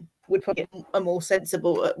would probably be a more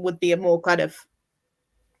sensible, would be a more kind of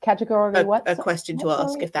categorically what? A question to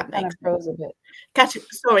ask, if that makes sense. A bit.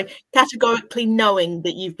 Categorically knowing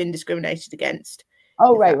that you've been discriminated against.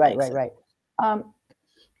 Oh, right.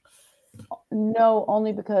 No,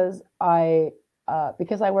 only because I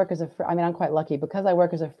work as I'm quite lucky because I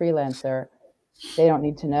work as a freelancer. They don't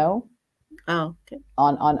need to know. Oh, okay.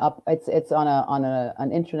 It's on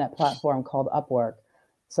an internet platform called Upwork.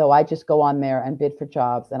 So I just go on there and bid for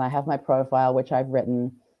jobs, and I have my profile, which I've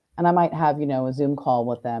written, and I might have, a Zoom call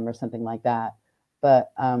with them or something like that.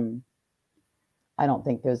 But I don't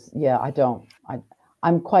think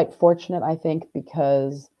I'm quite fortunate, I think,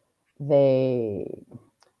 because all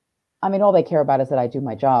they care about is that I do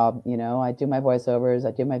my job. I do my voiceovers,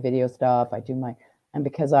 I do my video stuff, and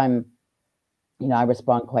because I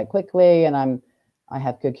respond quite quickly, and I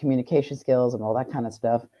have good communication skills and all that kind of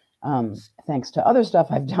stuff. Thanks to other stuff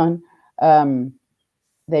I've done,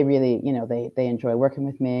 they really, they enjoy working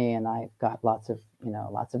with me, and I've got lots of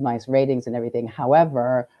nice ratings and everything.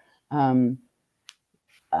 However, how can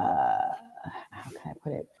I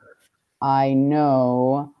put it? I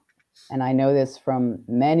know this from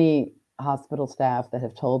many hospital staff that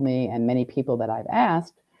have told me, and many people that I've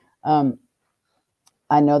asked.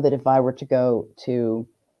 I know that if I were to go to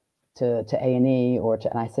A&E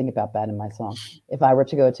and I sing about that in my song, if I were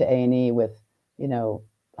to go to A&E with, I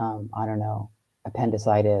don't know,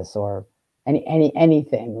 appendicitis or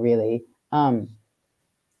anything really,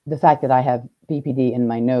 the fact that I have BPD in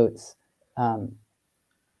my notes, I'm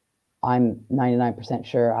 99%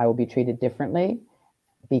 sure I will be treated differently,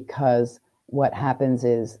 because what happens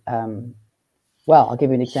is, I'll give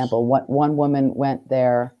you an example. One woman went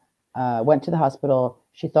to the hospital.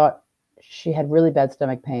 She thought she had really bad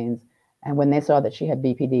stomach pains. And when they saw that she had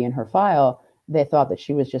BPD in her file, they thought that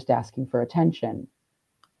she was just asking for attention,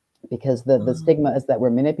 because the stigma is that we're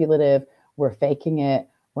manipulative, we're faking it,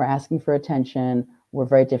 we're asking for attention, we're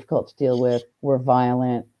very difficult to deal with, we're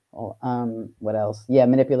violent. What else? Yeah,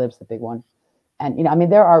 manipulative is the big one. And,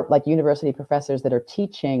 there are like university professors that are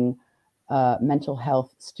teaching mental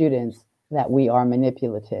health students that we are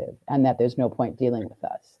manipulative and that there's no point dealing with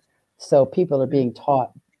us. So people are being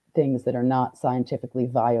taught things that are not scientifically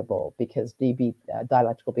viable, because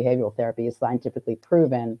dialectical behavioral therapy is scientifically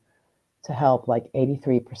proven to help like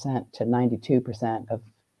 83% to 92% of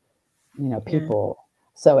people.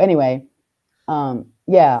 So anyway, I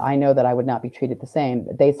know that I would not be treated the same.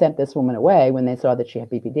 They sent this woman away when they saw that she had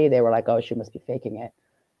BPD. They were like, oh, she must be faking it,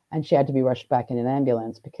 and she had to be rushed back in an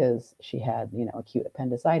ambulance because she had acute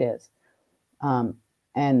appendicitis.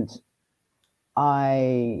 And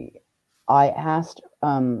I asked,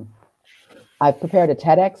 I've prepared a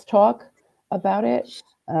TEDx talk about it,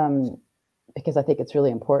 because I think it's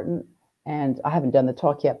really important. And I haven't done the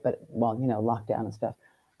talk yet, but lockdown and stuff.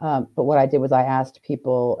 But what I did was I asked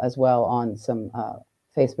people as well on some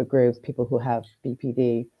Facebook groups, people who have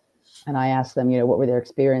BPD, and I asked them, what were their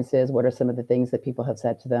experiences? What are some of the things that people have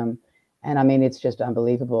said to them? And it's just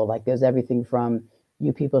unbelievable. Like, there's everything from,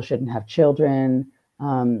 you people shouldn't have children.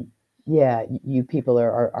 You people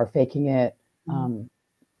are faking it.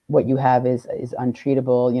 What you have is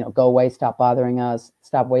untreatable. Go away, stop bothering us,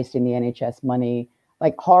 stop wasting the NHS money.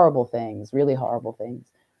 Like, horrible things, really horrible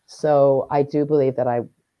things. So I do believe that I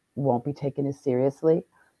won't be taken as seriously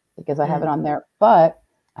because I have it on there. But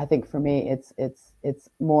I think for me, it's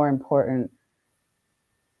more important.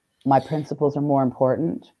 My principles are more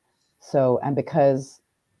important. So, and because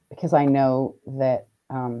I know that,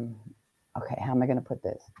 okay, how am I going to put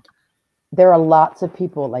this? There are lots of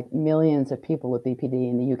people, like millions of people with BPD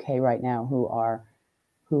in the UK right now who are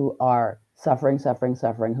suffering,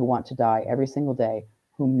 who want to die every single day,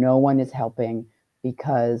 whom no one is helping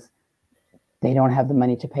because they don't have the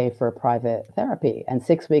money to pay for a private therapy. And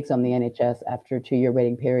 6 weeks on the NHS after a 2-year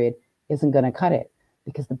waiting period isn't going to cut it,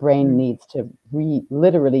 because the brain needs to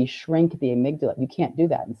literally shrink the amygdala. You can't do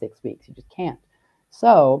that in 6 weeks. You just can't.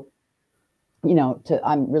 So,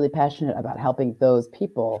 I'm really passionate about helping those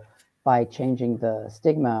people by changing the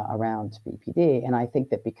stigma around BPD. And I think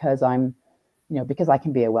that because because I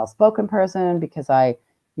can be a well-spoken person, because I'm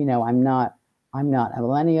not a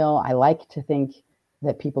millennial, I like to think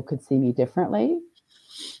that people could see me differently.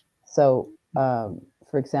 So,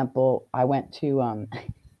 for example, I went to a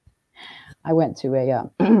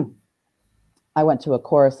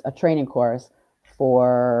training course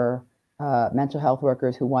for mental health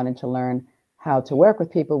workers who wanted to learn how to work with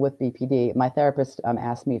people with BPD. My therapist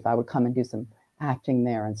asked me if I would come and do some acting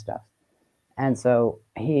there and stuff. And so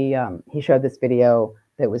he showed this video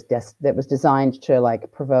that was designed to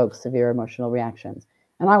like provoke severe emotional reactions.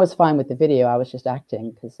 And I was fine with the video. I was just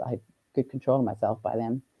acting because I could control myself by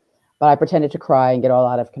then. But I pretended to cry and get all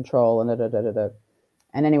out of control and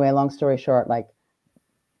And anyway, long story short, like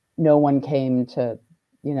no one came to,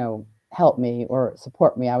 you know, help me or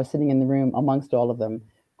support me. I was sitting in the room amongst all of them,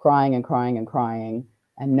 crying and crying and crying,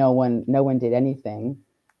 and no one did anything.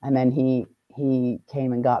 And then he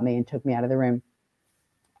came and got me and took me out of the room.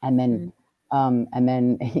 And then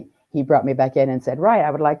he brought me back in and said, right,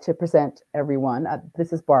 I would like to present everyone.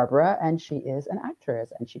 This is Barbara, and she is an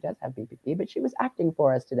actress, and she does have BPD, but she was acting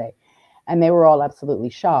for us today. And they were all absolutely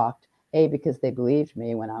shocked, A, because they believed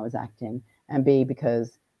me when I was acting, and B,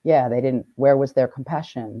 because, yeah, they didn't, where was their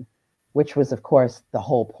compassion? Which was, of course, the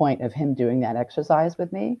whole point of him doing that exercise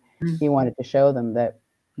with me. He wanted to show them that,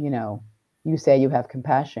 you know, you say you have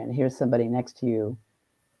compassion. Here's somebody next to you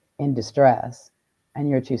in distress, and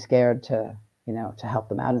you're too scared to, you know, to help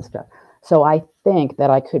them out and stuff. So I think that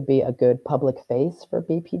I could be a good public face for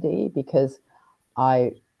BPD because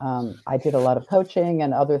I did a lot of coaching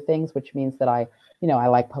and other things, which means that I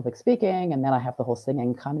like public speaking, and then I have the whole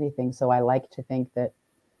singing comedy thing. So I like to think that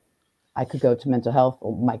I could go to mental health.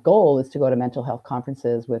 My goal is to go to mental health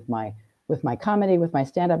conferences with my comedy, with my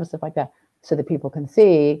stand-up and stuff like that, so that people can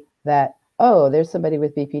see that, oh, there's somebody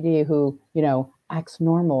with BPD who, you know, acts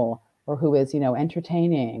normal, or who is, you know,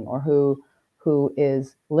 entertaining, or who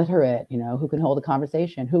is literate, you know, who can hold a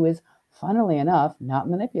conversation, who is, funnily enough, not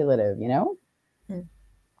manipulative, you know?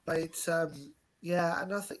 But it's yeah,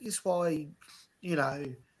 and I think it's why, you know,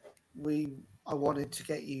 I wanted to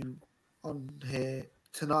get you on here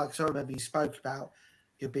tonight, because I remember you spoke about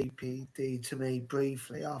your BPD to me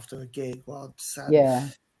briefly after a gig once. And yeah.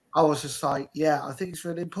 I was just like, yeah, I think it's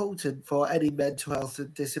really important for any mental health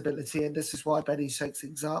and disability, and this is why Benny Shakes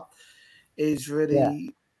Things Up is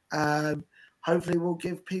really, hopefully will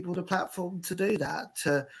give people the platform to do that,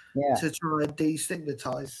 to try and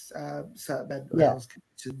destigmatize certain mental health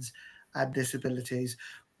conditions and disabilities.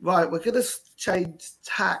 Right, we're going to change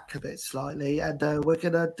tack a bit slightly, and we're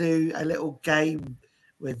going to do a little game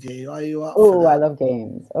with you. Are you up for that? I love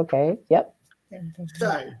games. Okay, yep.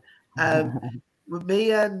 So,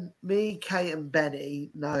 me, Kate, and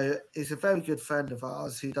Benny is a very good friend of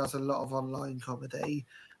ours who does a lot of online comedy,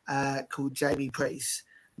 called Jamie Priest.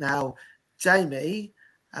 Now, Jamie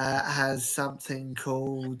has something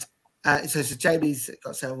called. So Jamie's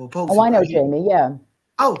got cerebral palsy. Oh, I know Jamie. Yeah.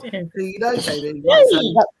 Oh, so you know Jamie?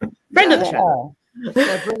 Friend of the show.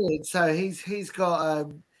 Yeah, brilliant. So he's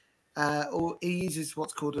got he uses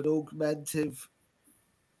what's called an augmentative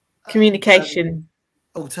communication.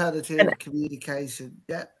 Alternative communication,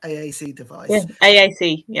 AAC device. Yeah,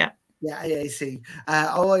 AAC, yeah. Yeah, AAC. I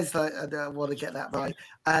always I want to get that right.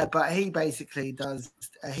 But he basically does,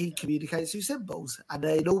 he communicates through symbols, and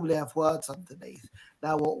they normally have words underneath.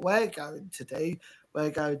 Now, what we're going to do, we're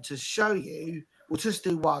going to show you, we'll just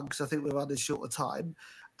do one because I think we're running short of time.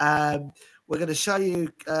 We're going to show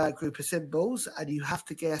you a group of symbols, and you have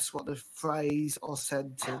to guess what the phrase or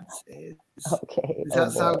sentence is. Okay. Does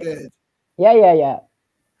that sound good? Yeah.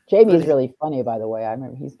 Jamie is really funny, by the way. I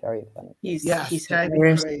remember he's very funny. He's Jamie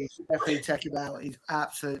Priest. Definitely check him out. He's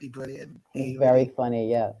absolutely brilliant. He's very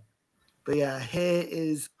funny, yeah. But yeah, here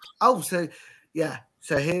is. So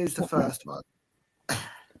here's the first one.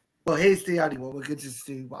 Well, here's the only one. We could just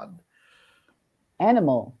do one.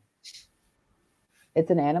 Animal.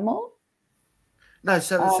 It's an animal? No,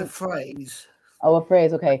 so it's a phrase. Oh, a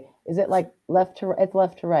phrase. Okay. Is it like left to right? It's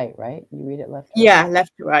left to right, right? You read it left to right? Yeah,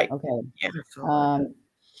 left to right. Okay. Yeah.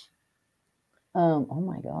 Oh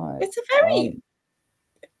my God. It's a very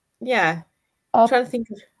I'm trying to think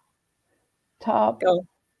of top. Go.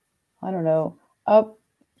 I don't know. Up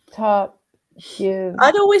top. Give.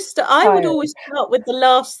 I would always start with the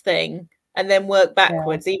last thing and then work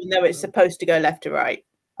backwards, even though it's supposed to go left to right.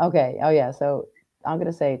 Okay. Oh yeah. So I'm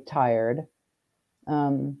gonna say tired.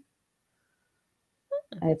 And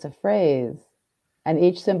it's a phrase, and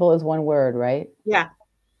each symbol is one word, right? Yeah.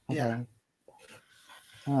 Okay. Yeah.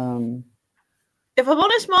 If I'm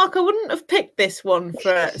honest, Mark, I wouldn't have picked this one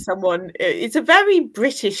for someone. It's a very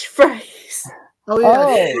British phrase. Oh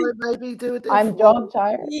yeah. Maybe do it. I'm dog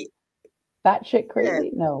tired. Bat shit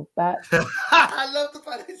crazy? Yeah. No, bat. I love the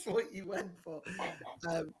fact it's what you went for.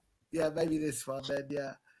 Yeah, maybe this one then.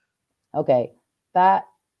 Yeah. Okay. That.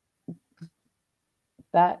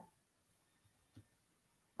 I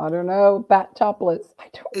don't know. Bat topless.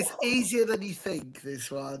 It's easier than you think.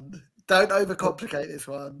 This one. Don't overcomplicate this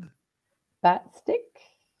one. Bat stick.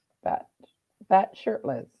 Bat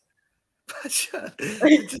shirtless. I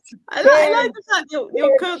like the fact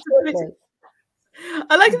you're concentrating.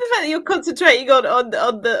 I like the fact that you're concentrating on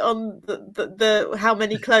the how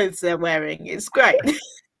many clothes they're wearing. It's great.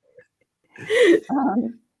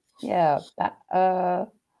 Yeah.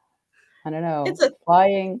 I don't know. It's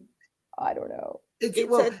flying. I don't know. It's It's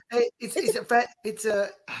well, a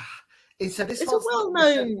this it's a one's not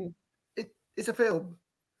well-known. it's a film.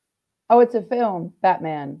 Oh, it's a film,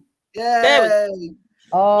 Batman. There we Yay!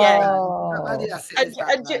 Oh, Yes, it and, is and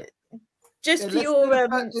Batman. just Yeah, for your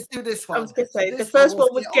let's do this I one. was going to So say the this first was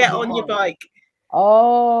one was get on your bike.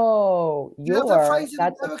 oh, Do you have that phrase in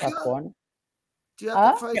that's a America? tough one. Do you have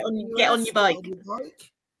that phrase Get in the on US? your bike. On your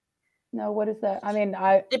bike? No, what is that? I mean,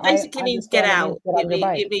 It basically means get understand out. Get on your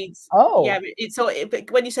bike. It means Oh, It's all.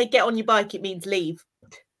 But when you say get on your bike, it means leave.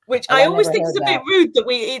 Which Oh, I I always never think is heard a bit that. rude that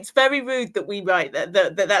it's very rude that we write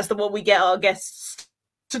that's the one we get our guests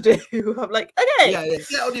to do. I'm like, okay, Yeah,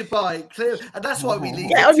 get on your bike, clear, and that's why we leave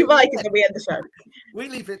get it on your till bike, the and end. then we end the show. We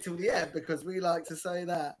leave it till the end because we like to say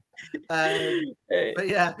that. But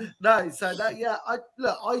yeah, no. So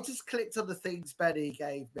that I just clicked on the things Benny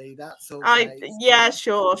gave me. That's all.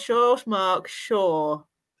 Sure, Mark, sure.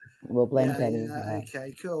 We'll blame Penny. Yeah,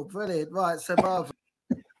 okay, cool, brilliant. Right, so Barbara.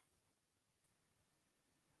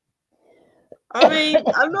 I mean,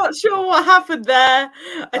 I'm not sure what happened there.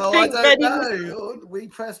 I think don't Benny know. We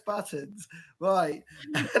press buttons. Right.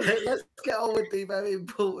 Let's get on with the very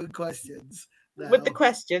important questions now. With the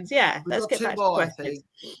questions, yeah. We've let's got get back two more, to the questions.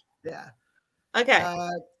 I think. Yeah. Okay.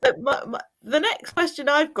 The next question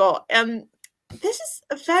I've got, this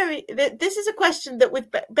is a question that with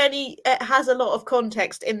Benny has a lot of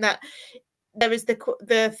context in that there is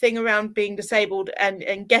the thing around being disabled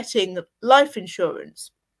and getting life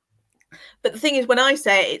insurance. But the thing is, when I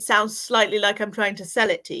say it, it sounds slightly like I'm trying to sell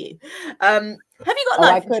it to you. Have you got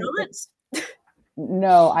life insurance?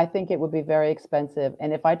 No, I think it would be very expensive.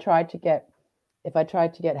 And if I tried to get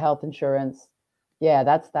health insurance, yeah,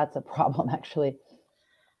 that's a problem actually.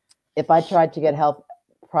 If I tried to get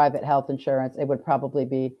private health insurance, it would probably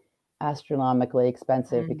be astronomically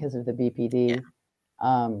expensive because of the BPD.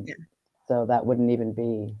 So that wouldn't even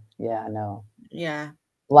be,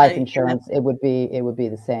 life insurance. It would be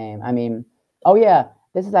the same. I mean, oh yeah,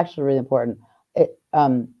 this is actually really important.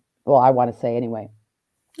 Well, I want to say anyway.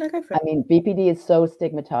 Okay, I mean, BPD is so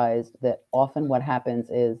stigmatized that often what happens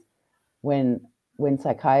is when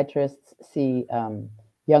psychiatrists see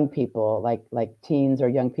young people like teens or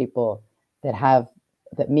young people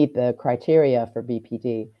that meet the criteria for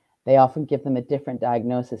BPD, they often give them a different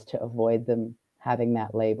diagnosis to avoid them having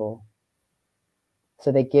that label.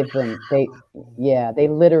 So they give them, they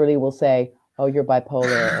literally will say, oh, you're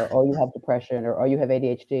bipolar, or oh, you have depression, or oh, you have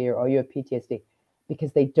ADHD, or oh, you have PTSD,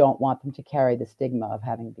 because they don't want them to carry the stigma of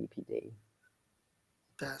having BPD.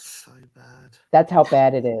 That's so bad. That's how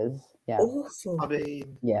bad it is. Yeah. Awful. I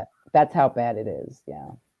mean, yeah, that's how bad it is. Yeah.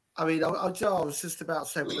 I mean, I was just about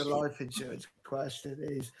to say with the life insurance question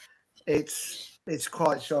is, it's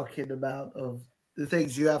quite shocking the amount of the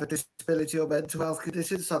things you have a disability or mental health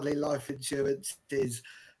condition. Suddenly, life insurance is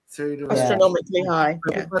through the astronomically high.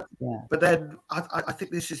 But then I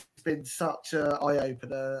think this has been such an eye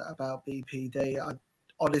opener about BPD.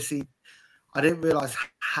 Honestly, I didn't realize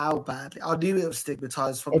how badly. I knew it was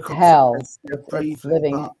stigmatized from. It's hell. It's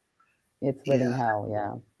living hell.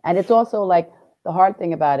 Yeah, and it's also like the hard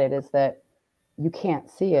thing about it is that you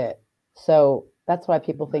can't see it, so that's why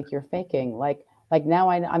people think you're faking. Like now,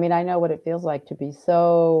 I mean, I know what it feels like to be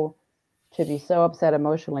so upset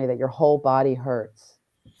emotionally that your whole body hurts,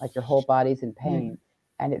 like your whole body's in pain,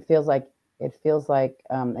 and it feels like in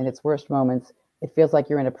its worst moments, it feels like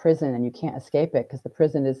you're in a prison and you can't escape it because the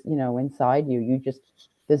prison is, inside you.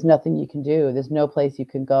 There's nothing you can do. There's no place you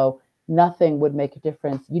can go. Nothing would make a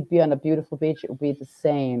difference. You'd be on a beautiful beach. It would be the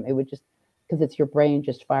same. It would just, because it's your brain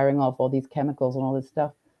just firing off all these chemicals and all this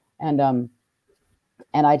stuff.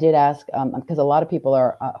 And I did ask, because a lot of people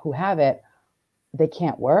are who have it, they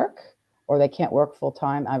can't work or they can't work full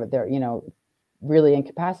time. They're, really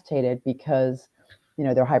incapacitated because,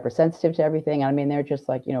 they're hypersensitive to everything. I mean, they're just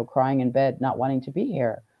like, crying in bed, not wanting to be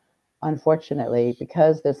here. Unfortunately,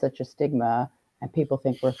 because there's such a stigma and people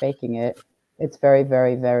think we're faking it, it's very,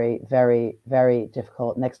 very, very, very, very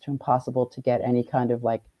difficult, next to impossible to get any kind of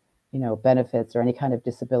benefits or any kind of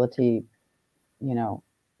disability,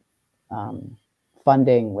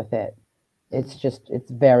 funding with it. It's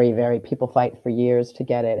very, very, people fight for years to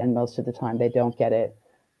get it. And most of the time they don't get it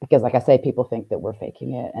because, like I say, people think that we're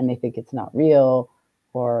faking it and they think it's not real,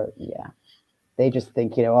 or they just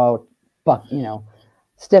think,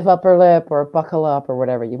 stiff upper lip or buckle up or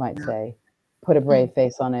whatever you might say, put a brave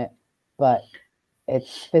face on it. But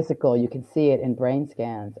it's physical. You can see it in brain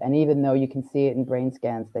scans. And even though you can see it in brain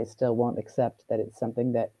scans, they still won't accept that it's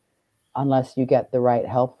something that, unless you get the right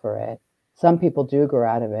help for it. Some people do grow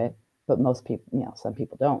out of it, but most people, some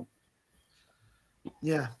people don't.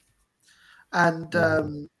 Yeah.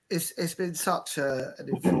 And it's been such an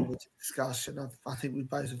informative discussion. I think we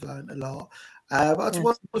both have learned a lot. But I just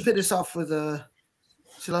want to finish off with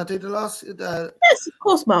shall I do the last? Yes, of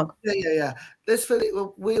course, Mark. Yeah. Let's finish.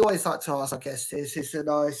 We always like to ask our guests this. It's a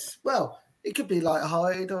nice. Well, it could be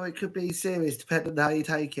light-hearted or it could be serious, depending on how you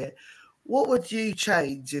take it. What would you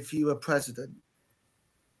change if you were president?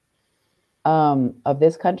 Of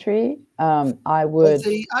this country, I would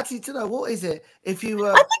actually, to know what is it? If you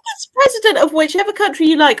were, I think it's president of whichever country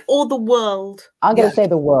you like, or the world. I'm going to say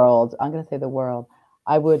the world. I'm going to say the world.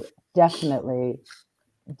 I would definitely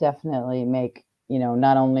make,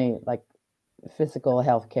 not only like physical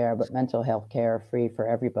health care, but mental health care free for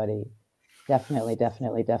everybody. Definitely.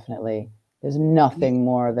 There's nothing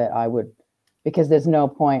more that I would, because there's no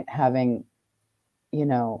point having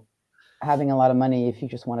a lot of money if you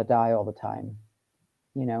just want to die all the time,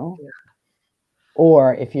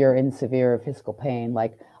 or if you're in severe physical pain.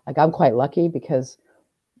 Like I'm quite lucky because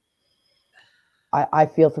I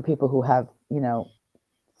feel for people who have,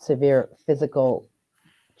 severe physical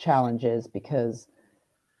challenges, because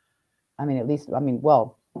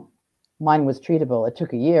well, mine was treatable. It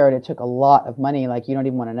took a year and it took a lot of money. Like, you don't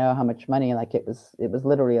even want to know how much money. Like, it was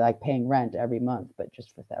literally like paying rent every month, but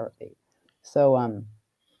just for therapy. So,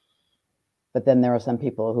 but then there are some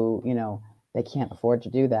people who, they can't afford to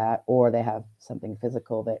do that, or they have something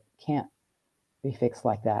physical that can't be fixed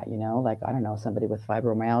like that, like, I don't know, somebody with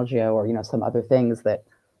fibromyalgia or, some other things that,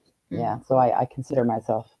 yeah. So I consider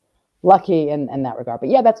myself lucky in that regard. But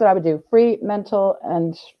yeah, that's what I would do. Free mental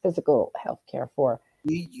and physical health care for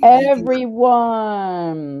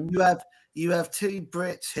everyone. You have two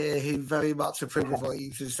Brits here who very much approve of what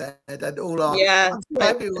you've just said, and all our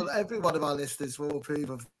every one of our listeners will approve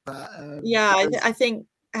of that. I think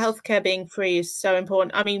healthcare being free is so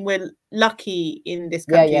important. I mean, we're lucky in this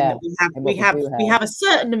country that we have a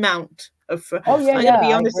certain amount of. I'm going to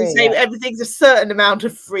be honest and say everything's a certain amount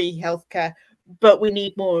of free healthcare, but we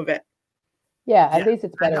need more of it. Yeah, at least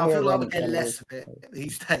it's better. I feel like we get less of it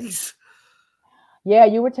these days. Yeah,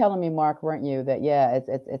 you were telling me, Mark, weren't you, that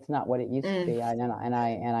it's not what it used to be, and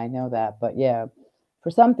I know that, but yeah,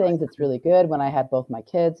 for some things it's really good. When I had both my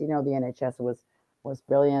kids, the NHS was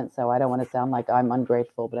brilliant, so I don't want to sound like I'm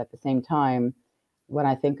ungrateful, but at the same time, when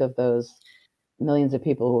I think of those millions of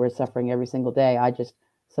people who are suffering every single day,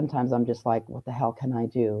 sometimes I'm just like, what the hell can I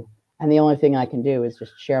do? And the only thing I can do is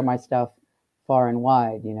just share my stuff far and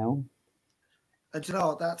wide, And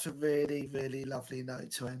that's a really, really lovely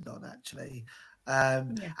note to end on, actually.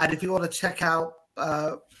 And if you want to check out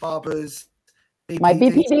Barbara's my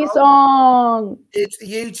BPD song, it's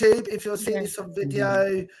YouTube. If you're seeing this on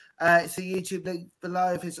video, it's a YouTube link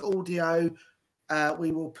below. If it's audio,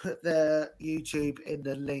 we will put the YouTube in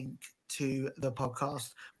the link to the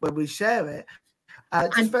podcast when we share it.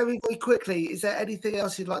 Just very, very quickly, is there anything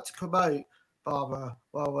else you'd like to promote, Barbara,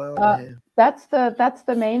 while we're on here? That's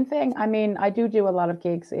the main thing. I mean, I do a lot of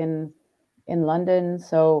gigs in London,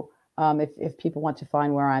 so if people want to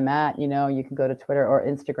find where I'm at, you can go to Twitter or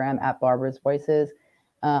Instagram at Barbara's Voices.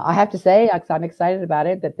 I have to say, I'm excited about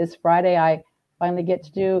it, that this Friday I finally get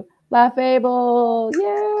to do Laugh Able.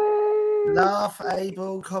 Yay! Laugh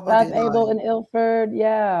Able comedy. Laugh Able in Ilford,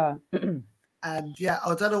 yeah. And yeah,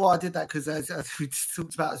 I don't know why I did that, because as we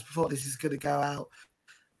talked about this before, this is going to go out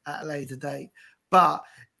at a later date. But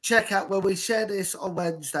check out when we share this on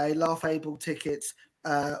Wednesday. Laugh Able tickets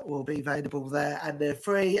will be available there, and they're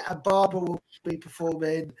free. And Barbara will be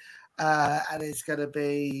performing, and it's going to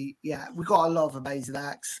be we've got a lot of amazing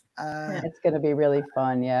acts. It's going to be really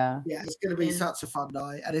fun. Yeah, it's going to be such a fun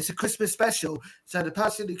night, and it's a Christmas special. So the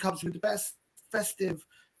person who comes with the best festive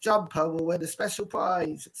jumper will win a special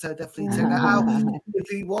prize. So definitely check that out.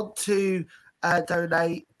 If you want to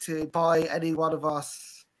donate to buy any one of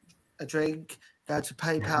us a drink, go to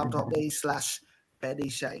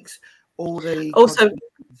paypal.me/BennyShakes. All the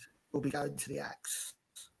will be going to the acts.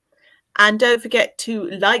 And don't forget to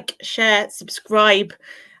like, share, subscribe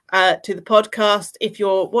to the podcast. If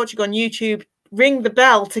you're watching on YouTube, ring the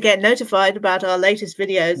bell to get notified about our latest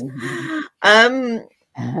videos. I'm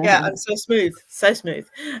so smooth.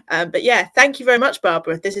 But yeah, thank you very much,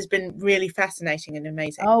 Barbara. This has been really fascinating and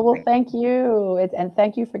amazing. Oh, well, thank you. And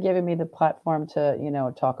thank you for giving me the platform to,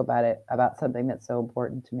 talk about something that's so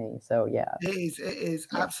important to me. So yeah. It is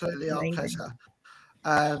absolutely our pleasure.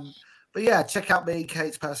 But yeah, check out me,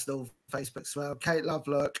 Kate's personal Facebook as well, Kate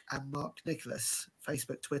Lovelock, and Mark Nicholas,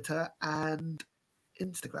 Facebook, Twitter, and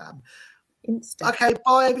Instagram. Okay,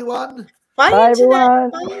 bye everyone. Bye,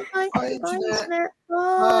 everyone. Bye, Internet.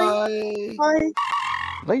 Bye.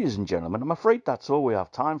 Ladies and gentlemen, I'm afraid that's all we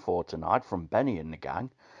have time for tonight from Benny and the gang.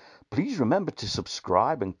 Please remember to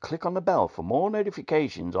subscribe and click on the bell for more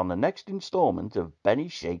notifications on the next installment of Benny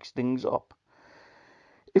Shakes Things Up.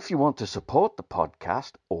 If you want to support the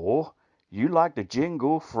podcast or you like the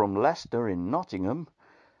jingle from Leicester in Nottingham,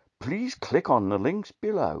 please click on the links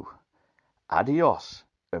below. Adios,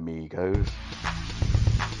 amigos.